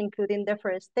drivers, including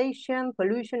deforestation,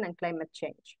 pollution, and climate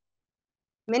change.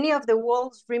 Many of the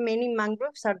world's remaining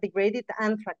mangroves are degraded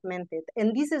and fragmented,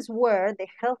 and this is where the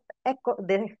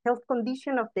health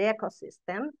condition of the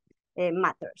ecosystem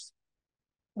matters.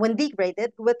 When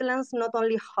degraded, wetlands not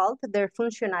only halt their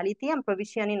functionality and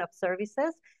provisioning of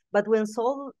services, but when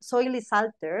soil is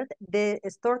altered, the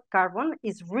stored carbon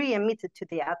is re-emitted to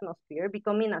the atmosphere,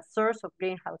 becoming a source of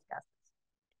greenhouse gases.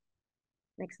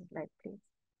 Next slide, please.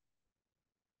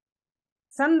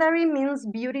 Sundari means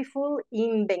beautiful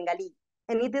in Bengali,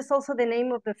 and it is also the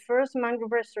name of the first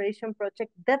mangrove restoration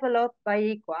project developed by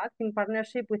EcoAct in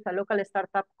partnership with a local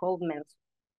startup called Mensu.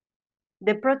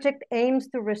 The project aims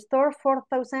to restore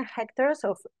 4,000 hectares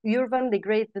of urban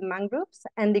degraded mangroves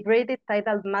and degraded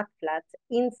tidal mudflats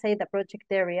inside the project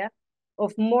area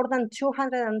of more than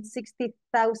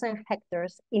 260,000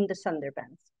 hectares in the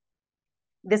Sundarbans.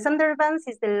 The Sundarbans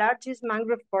is the largest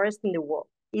mangrove forest in the world.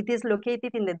 It is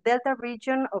located in the delta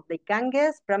region of the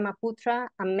Ganges, Brahmaputra,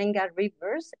 and Menga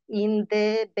rivers in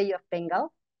the Bay of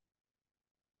Bengal.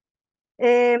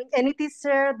 And it is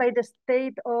served by the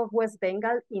state of West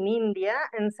Bengal in India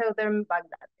and southern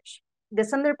Bangladesh. The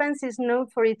Sundarbans is known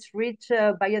for its rich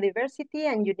biodiversity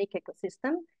and unique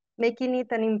ecosystem, making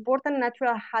it an important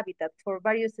natural habitat for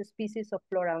various species of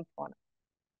flora and fauna.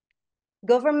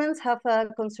 Governments have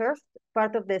conserved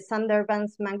part of the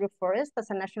Sundarbans mangrove forest as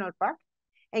a national park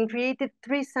and created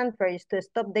 3 sanctuaries to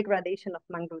stop degradation of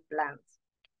mangrove lands.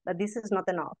 But this is not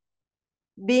enough.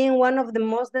 Being one of the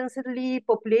most densely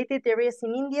populated areas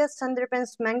in India,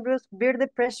 Sundarbans mangroves bear the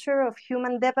pressure of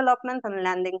human development and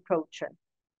land encroachment.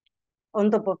 On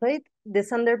top of it, the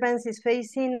Sundarbans is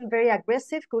facing very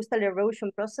aggressive coastal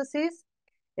erosion processes,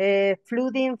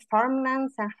 flooding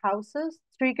farmlands and houses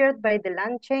triggered by the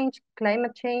land change,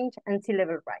 climate change, and sea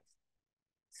level rise.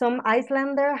 Some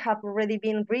Icelanders have already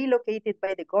been relocated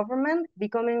by the government,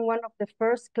 becoming one of the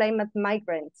first climate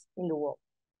migrants in the world.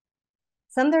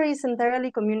 Sunder is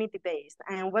entirely community-based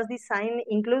and was designed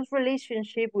in close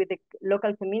relationship with the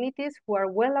local communities who are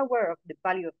well aware of the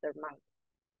value of their mountain.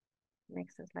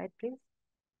 Next slide, please.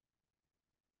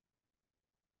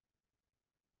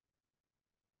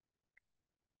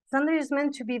 Sunder is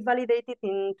meant to be validated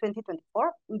in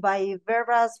 2024 by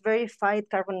Verra's Verified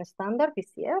Carbon Standard,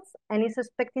 VCS, and is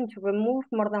expecting to remove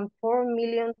more than 4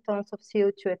 million tons of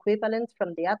CO2 equivalents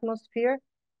from the atmosphere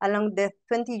along the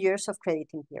 20 years of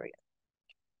crediting period.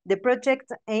 The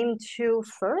project aimed to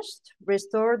first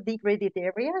restore degraded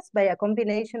areas by a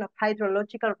combination of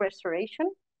hydrological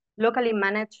restoration, locally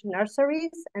managed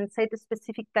nurseries, and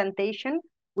site-specific plantation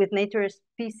with nature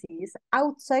species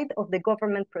outside of the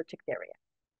government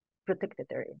protected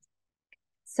areas.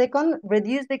 Second,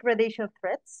 reduce degradation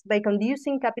threats by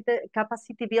conducing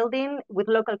capacity building with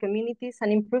local communities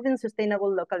and improving sustainable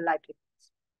local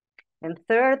livelihoods. And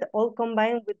third, all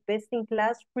combined with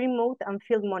best-in-class remote and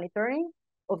field monitoring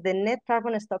of the net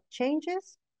carbon stock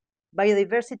changes,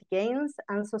 biodiversity gains,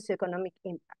 and socioeconomic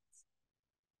impacts.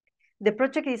 The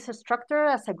project is structured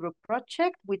as a group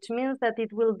project, which means that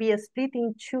it will be split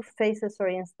in 2 phases or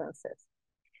instances.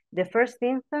 The first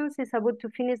instance is about to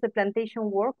finish the plantation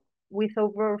work with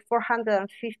over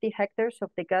 450 hectares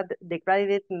of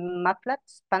degraded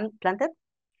mudflats planted.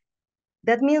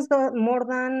 That means that more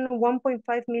than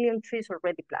 1.5 million trees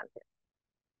already planted,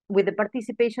 with the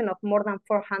participation of more than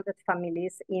 400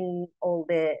 families in all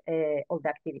the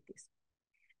activities.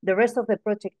 The rest of the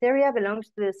project area belongs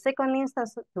to the second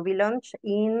instance to be launched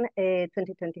in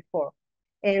 2024.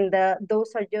 And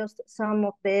those are just some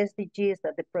of the SDGs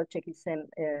that the project is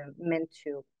meant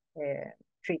to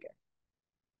trigger.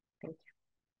 Thank you.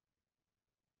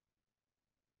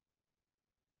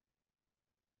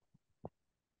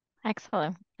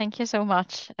 Excellent. Thank you so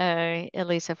much,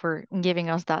 Elisa, for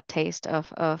giving us that taste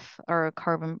of our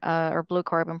blue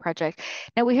carbon project.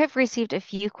 Now, we have received a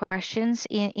few questions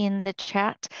in the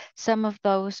chat. Some of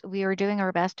those we are doing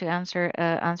our best to answer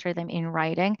them in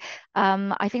writing.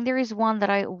 I think there is one that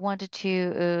I wanted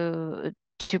to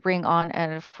bring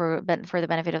on for the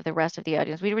benefit of the rest of the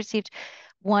audience. We received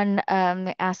one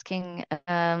asking.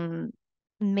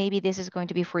 Maybe this is going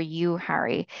to be for you,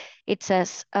 Harry. It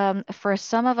says, for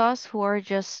some of us who are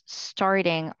just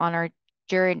starting on our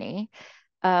journey,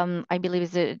 I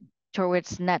believe it's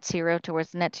towards net zero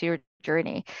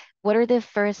journey, what are the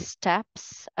first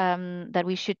steps that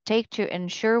we should take to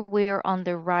ensure we are on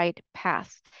the right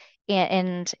path?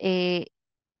 And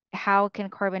how can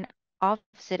carbon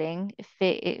offsetting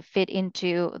fit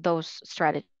into those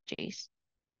strategies?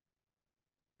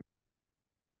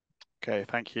 Okay,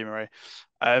 thank you, Marie.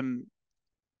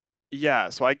 Yeah,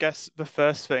 so I guess the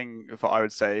first thing that I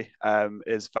would say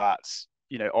is that,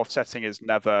 offsetting is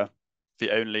never the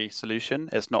only solution.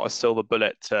 It's not a silver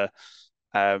bullet to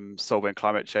solving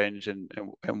climate change in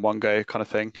one go kind of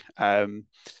thing.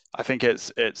 I think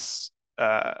it's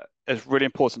really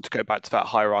important to go back to that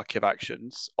hierarchy of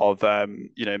actions of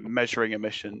measuring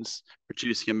emissions,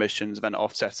 reducing emissions, then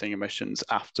offsetting emissions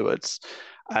afterwards.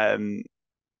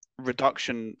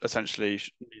 Reduction essentially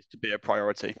needs to be a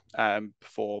priority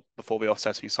before the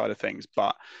offsetting side of things.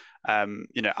 But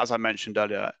as I mentioned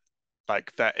earlier,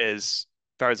 like there is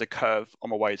a curve on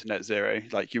the way to net zero.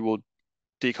 Like you will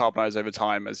decarbonize over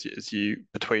time as you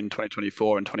between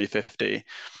 2024 and 2050.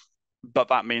 But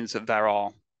that means that there are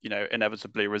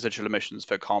inevitably residual emissions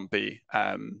that can't be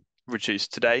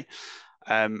reduced today.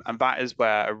 And that is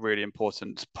where a really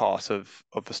important part of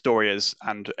the story is,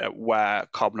 and where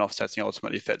carbon offsetting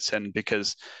ultimately fits in,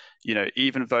 because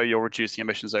even though you're reducing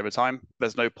emissions over time,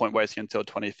 there's no point waiting until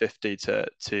 2050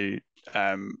 to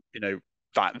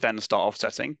then start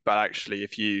offsetting. But actually,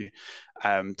 if you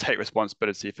take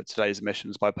responsibility for today's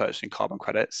emissions by purchasing carbon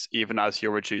credits, even as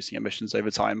you're reducing emissions over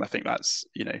time, I think that's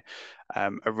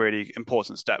a really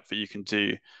important step that you can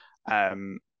do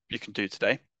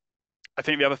today. I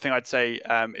think the other thing I'd say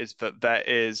is that there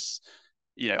is,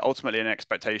 ultimately an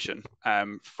expectation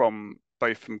from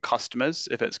customers,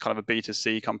 if it's kind of a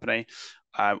B2C company,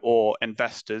 or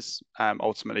investors,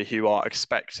 ultimately who are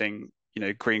expecting,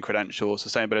 green credentials,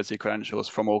 sustainability credentials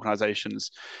from organizations.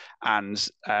 And,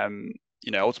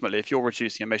 ultimately, if you're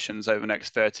reducing emissions over the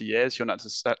next 30 years, you're not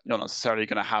necessarily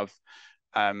going to have,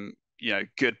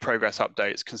 good progress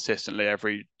updates consistently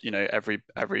every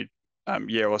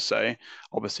year or so.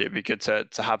 Obviously, it'd be good to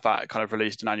have that kind of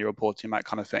released in annual reporting, that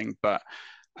kind of thing. But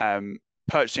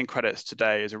purchasing credits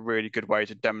today is a really good way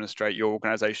to demonstrate your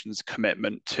organization's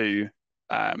commitment to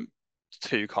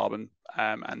carbon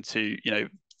and to,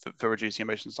 for reducing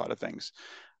emissions side of things.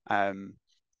 I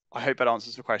hope that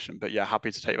answers the question, but yeah,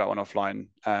 happy to take that one offline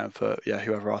for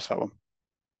whoever asked that one.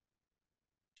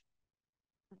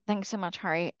 Thanks so much,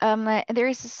 Harry. There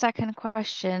is a second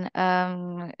question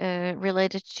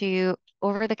related to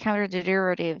over-the-counter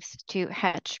derivatives to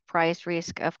hedge price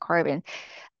risk of carbon.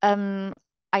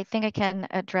 I think I can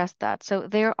address that. So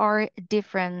there are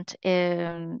different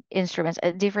instruments,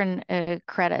 different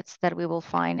credits that we will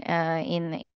find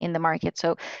in the market.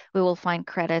 So we will find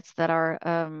credits that are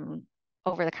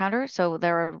over the counter, so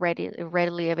they're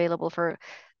readily available for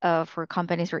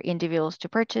companies or individuals to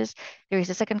purchase. There is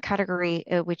a second category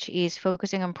which is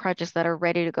focusing on projects that are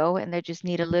ready to go and they just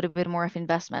need a little bit more of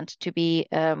investment to be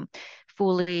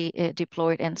fully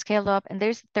deployed and scaled up. And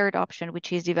there's a third option,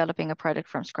 which is developing a product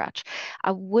from scratch.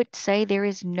 I would say there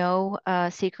is no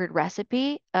secret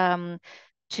recipe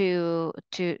to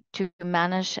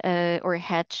manage or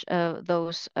hedge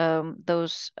those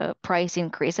price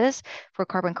increases for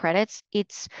carbon credits.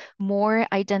 It's more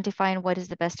identifying what is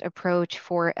the best approach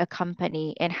for a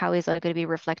company and how is that going to be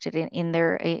reflected in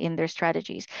their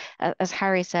strategies. As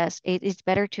Harry says, it is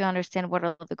better to understand what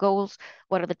are the goals,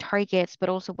 what are the targets, but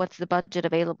also what's the budget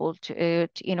available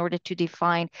in order to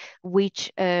define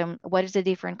what is the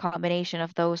different combination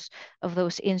of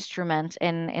those instruments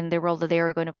and the role that they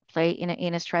are going to play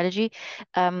in a strategy.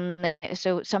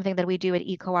 So something that we do at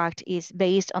EcoAct is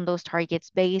based on those targets,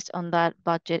 based on that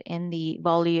budget and the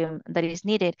volume that is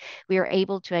needed, we are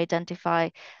able to identify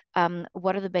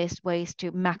what are the best ways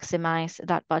to maximize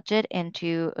that budget and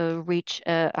to reach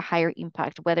a higher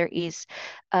impact, whether it's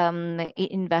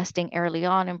investing early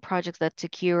on in projects that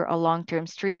secure a long-term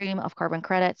stream of carbon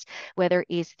credits, whether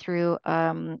it's through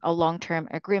a long-term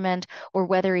agreement, or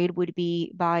whether it would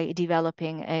be by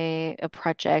developing a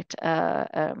project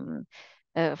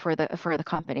for the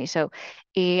company. So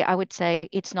I would say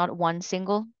it's not one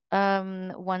single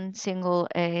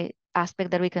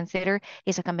aspect that we consider.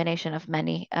 Is a combination of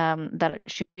many that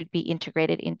should be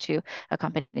integrated into a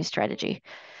company strategy.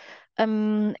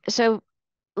 So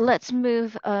let's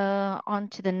move on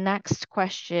to the next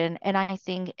question. And I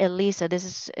think, Elisa,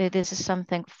 this is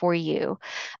something for you.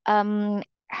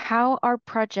 How are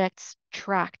projects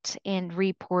tracked and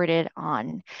reported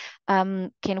on?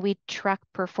 Can we track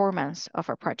performance of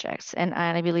our projects? And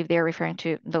I believe they're referring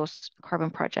to those carbon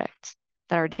projects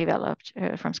that are developed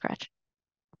from scratch.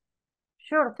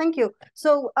 Sure, thank you.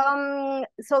 So,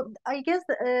 so I guess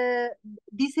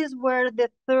this is where the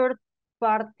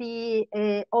third-party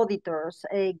auditors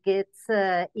gets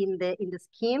in the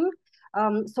scheme.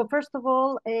 So first of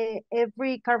all,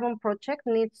 every carbon project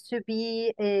needs to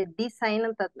be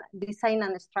designed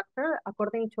and structured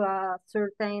according to a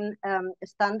certain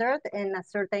standard and a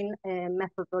certain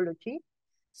methodology.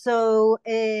 So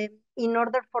in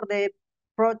order for the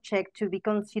project to be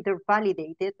considered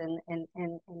validated and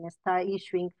start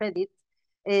issuing credits,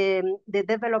 the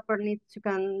developer needs to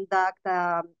conduct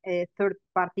a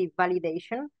third-party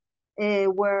validation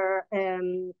where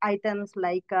items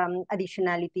like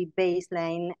additionality,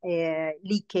 baseline,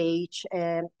 leakage,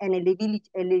 and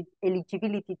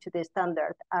eligibility to the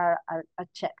standard are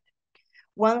checked.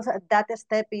 Once that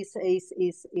step is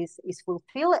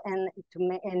fulfilled, and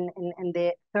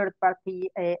the third-party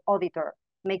auditor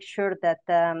make sure that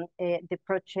the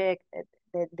project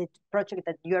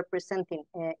that you are presenting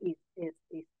is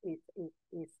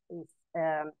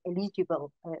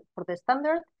eligible for the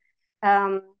standard,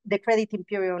 the crediting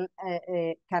period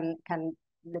can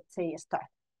let's say start.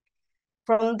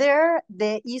 From there,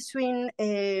 the issuing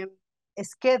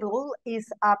schedule is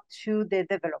up to the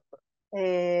developer.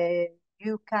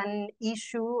 You can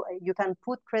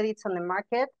put credits on the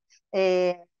market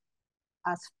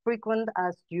as frequent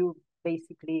as you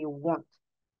basically want.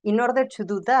 In order to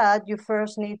do that, you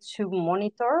first need to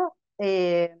monitor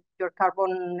your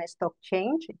carbon stock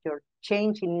change, your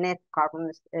change in net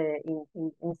carbon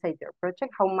inside your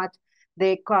project, how much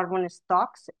the carbon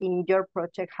stocks in your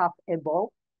project have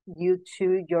evolved due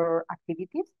to your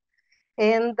activities.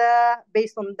 And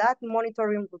based on that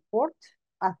monitoring report,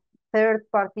 a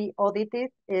third-party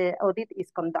audit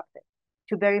is conducted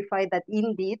to verify that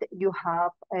indeed you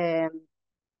have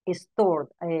stored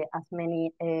as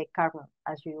many carbon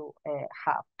as you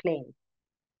have claimed.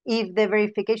 If the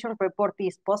verification report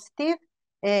is positive,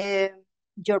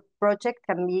 your project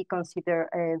can be considered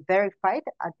verified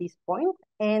at this point,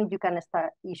 and you can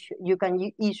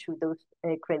issue those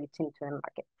credits into the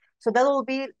market. So that will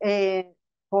be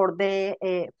for the,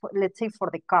 let's say, for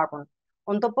the carbon.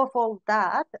 On top of all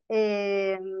that,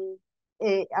 at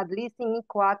least in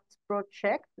EcoAct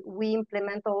project, we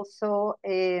implement also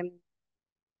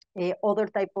other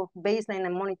type of baseline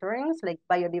and monitorings, like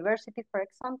biodiversity, for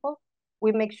example.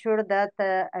 We make sure that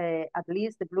at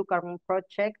least the blue carbon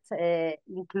projects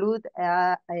include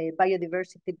a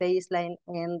biodiversity baseline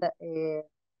and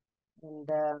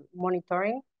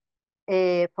monitoring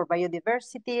for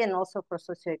biodiversity and also for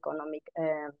socioeconomic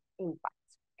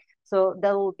impacts. So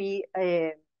that will be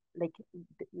like,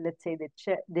 let's say,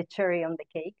 the cherry on the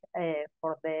cake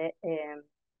for the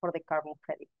carbon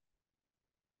credit.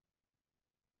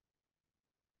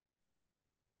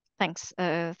 Thanks,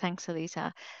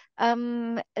 Elisa.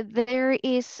 There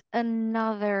is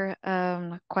another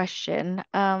question.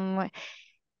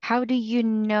 How do you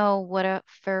know what a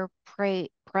fair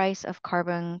price of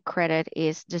carbon credit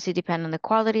is? Does it depend on the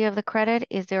quality of the credit?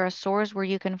 Is there a source where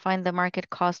you can find the market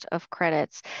cost of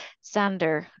credits?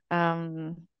 Sander,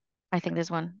 I think this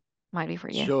one might be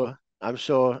for you. Sure. I'm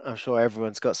sure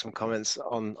everyone's got some comments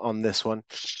on this one.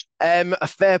 A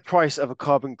fair price of a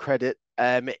carbon credit.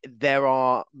 There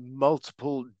are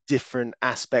multiple different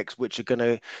aspects which are going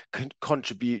to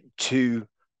contribute to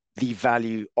the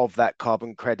value of that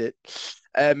carbon credit.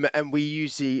 And we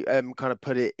usually kind of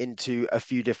put it into a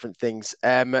few different things.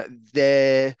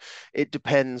 It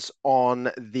depends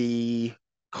on the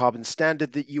carbon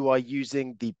standard that you are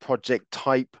using, the project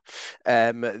type,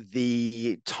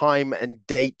 the time and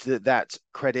date that that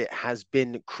credit has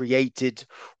been created,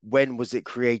 when was it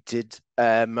created,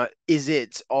 is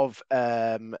it of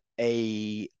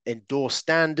a endorsed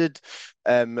standard?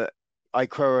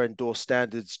 ICROA endorsed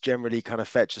standards generally kind of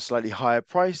fetch a slightly higher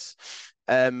price.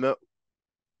 The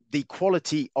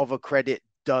quality of a credit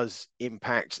does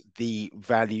impact the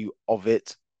value of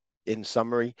it, in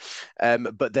summary,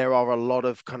 but there are a lot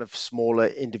of kind of smaller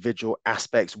individual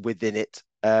aspects within it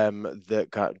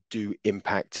that do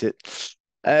impact it.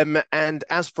 And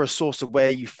as for a source of where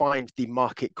you find the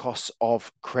market costs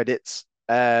of credits,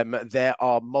 there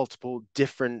are multiple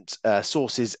different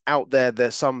sources out there.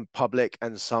 There's some public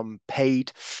and some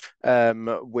paid,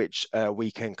 which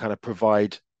we can kind of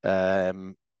provide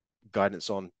guidance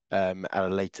on at a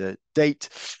later date.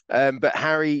 But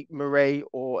Harry, Mireille,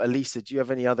 or Elisa, do you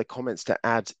have any other comments to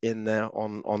add in there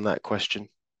on that question?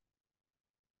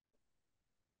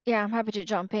 Yeah, I'm happy to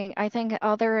jump in. I think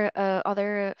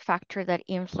other factor that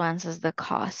influences the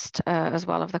cost as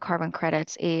well of the carbon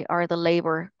credits are the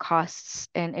labor costs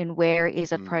and where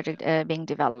is a project being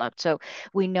developed. So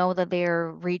we know that there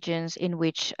are regions in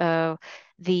which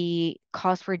the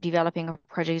cost for developing a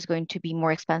project is going to be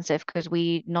more expensive because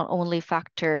we not only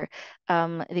factor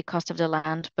the cost of the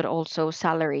land, but also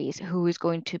salaries, who is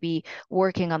going to be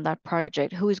working on that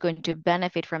project, who is going to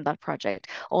benefit from that project.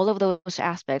 All of those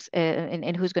aspects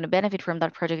and who's going to benefit from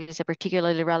that project is a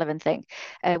particularly relevant thing,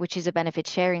 which is a benefit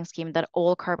sharing scheme that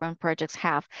all carbon projects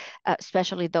have,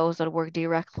 especially those that work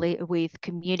directly with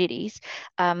communities.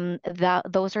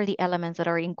 Those are the elements that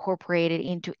are incorporated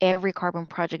into every carbon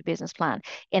project business plan,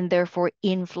 and therefore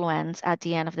influence at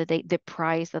the end of the day the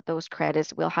price that those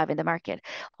credits will have in the market.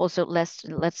 Also, let's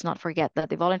not forget that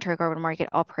the voluntary carbon market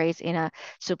operates in a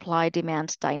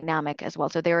supply-demand dynamic as well.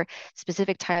 So there are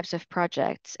specific types of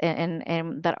projects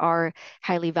and that are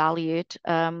highly valued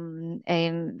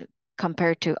and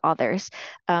compared to others.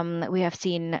 We have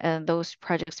seen those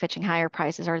projects fetching higher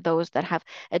prices are those that have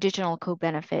additional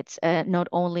co-benefits, not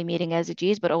only meeting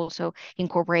SDGs, but also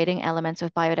incorporating elements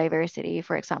of biodiversity,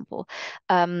 for example.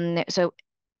 So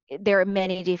there are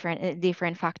many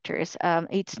different factors.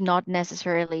 It's not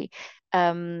necessarily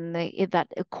that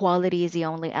quality is the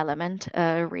only element,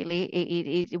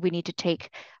 really. We need to take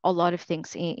a lot of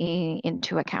things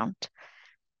into account.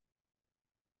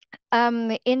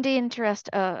 In the interest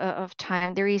of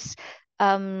time, there is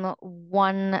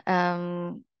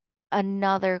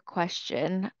another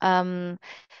question.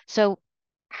 So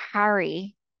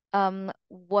Harry,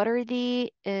 what are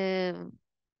the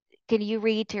can you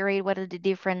reiterate what are the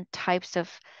different types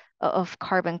of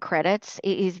carbon credits?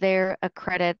 Is there a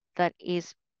credit that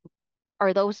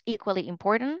are those equally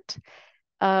important?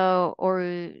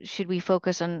 Or should we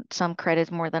focus on some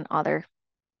credits more than other?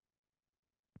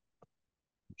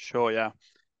 Sure, yeah.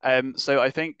 So I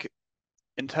think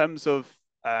in terms of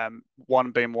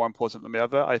one being more important than the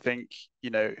other, I think,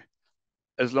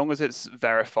 as long as it's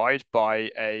verified by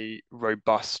a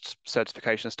robust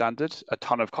certification standard, a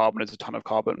ton of carbon is a ton of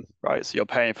carbon, right? So you're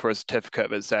paying for a certificate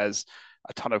that says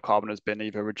a ton of carbon has been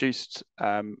either reduced,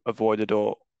 avoided,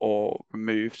 or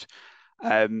removed.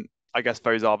 I guess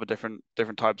those are the different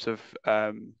types of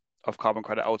carbon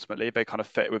credit. Ultimately, they kind of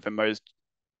fit within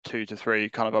 2 to 3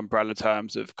 kind of umbrella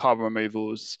terms of carbon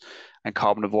removals and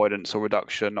carbon avoidance or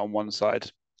reduction on one side.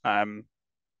 In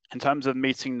terms of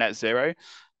meeting net zero,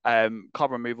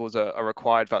 carbon removals are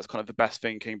required. That's kind of the best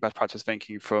practice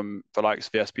thinking from the likes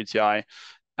of the SBTI.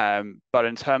 But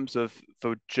in terms of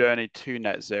the journey to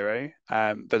net zero,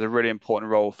 there's a really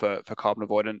important role for carbon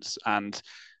avoidance, and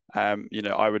I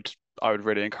would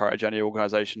really encourage any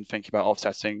organisation thinking about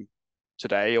offsetting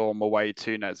today or on the way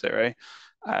to net zero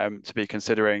to be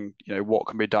considering what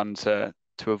can be done to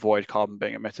avoid carbon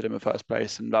being emitted in the first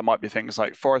place, and that might be things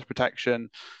like forest protection,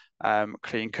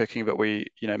 clean cooking that we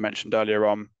mentioned earlier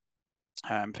on,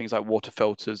 things like water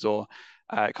filters, or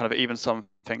kind of even some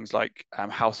things like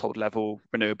household level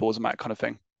renewables and that kind of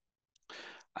thing.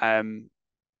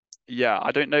 Yeah,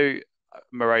 I don't know,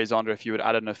 Murray, Zander, if you would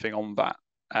add anything on that,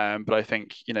 but I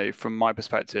think from my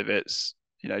perspective, it's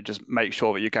just make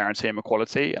sure that you guarantee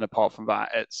equality, and apart from that,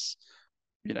 it's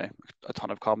a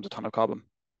ton of carbon's a ton of carbon.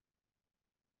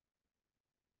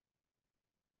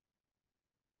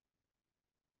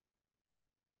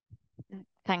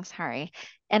 Thanks, Harry.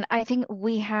 And I think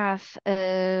we have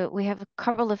a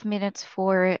couple of minutes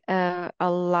for a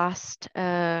last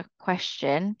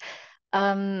question.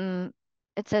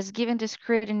 It says, given the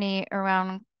scrutiny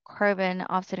around carbon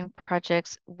offsetting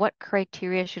projects, what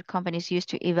criteria should companies use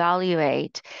to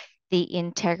evaluate the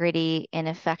integrity and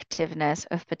effectiveness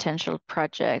of potential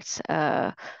projects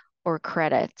or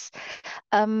credits?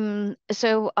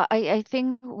 So I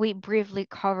think we briefly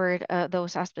covered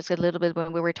those aspects a little bit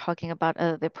when we were talking about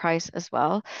the price as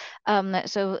well.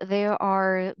 So there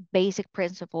are basic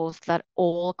principles that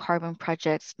all carbon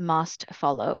projects must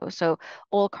follow. So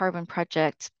all carbon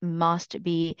projects must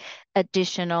be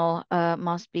additional,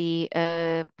 must be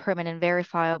permanent,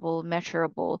 verifiable,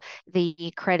 measurable.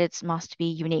 The credits must be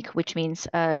unique, which means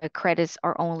credits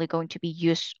are only going to be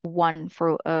used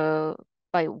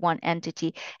by one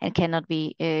entity and cannot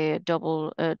be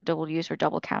double use or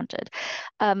double counted.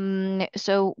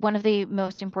 So one of the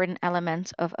most important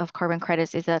elements of carbon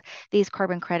credits is that these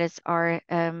carbon credits are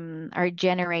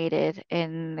generated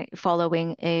in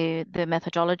following the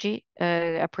methodology,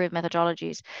 approved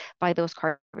methodologies by those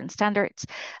carbon standards,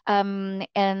 and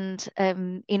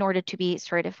in order to be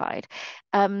certified.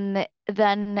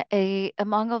 Then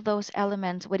among of those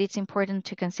elements, what it's important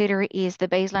to consider is the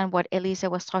baseline, what Elisa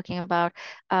was talking about.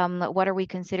 What are we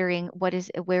considering? Where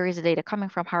is the data coming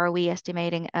from? How are we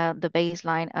estimating the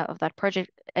baseline of that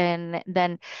project? And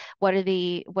then what's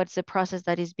the process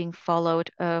that is being followed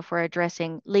for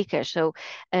addressing leakage? So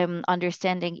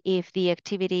understanding if the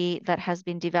activity that has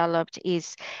been developed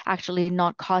is actually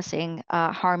not causing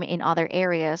harm in other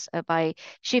areas by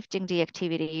shifting the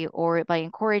activity or by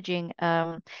encouraging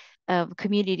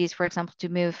communities, for example, to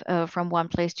move from one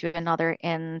place to another.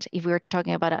 And if we're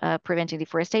talking about preventing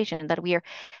deforestation, that we are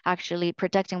actually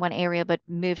protecting one area but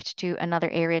moved to another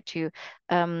area to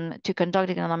conduct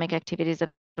economic activities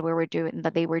that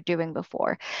they were doing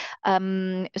before.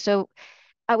 So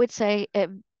I would say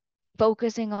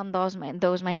focusing on those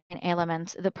main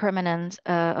elements, the permanence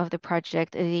of the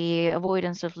project, the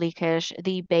avoidance of leakage,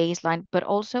 the baseline, but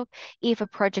also if a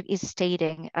project is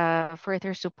stating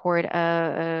further support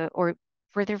or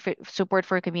further support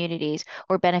for communities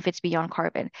or benefits beyond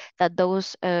carbon, that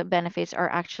those benefits are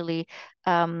actually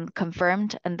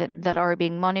confirmed and that are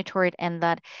being monitored, and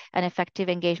that an effective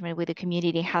engagement with the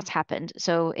community has happened.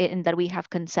 So in that we have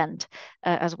consent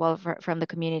as well from the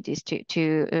communities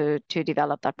to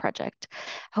develop that project.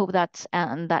 Hope that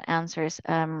answers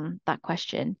that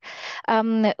question.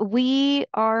 We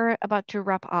are about to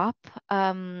wrap up.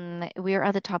 We are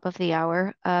at the top of the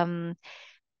hour.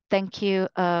 Thank you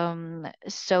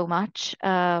so much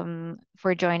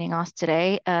for joining us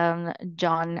today.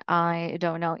 John, I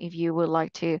don't know if you would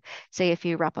like to say a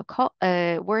few wrap-up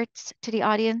words to the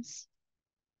audience.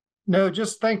 No,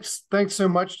 just thanks so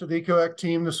much to the EcoAct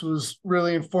team. This was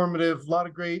really informative. A lot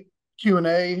of great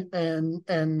Q&A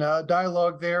and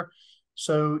dialogue there.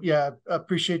 So yeah,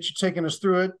 appreciate you taking us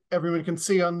through it. Everyone can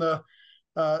see on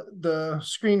the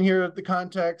screen here the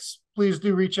contacts. Please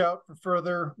do reach out for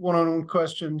further one-on-one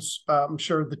questions. I'm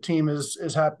sure the team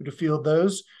is happy to field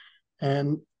those.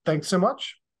 And thanks so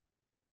much.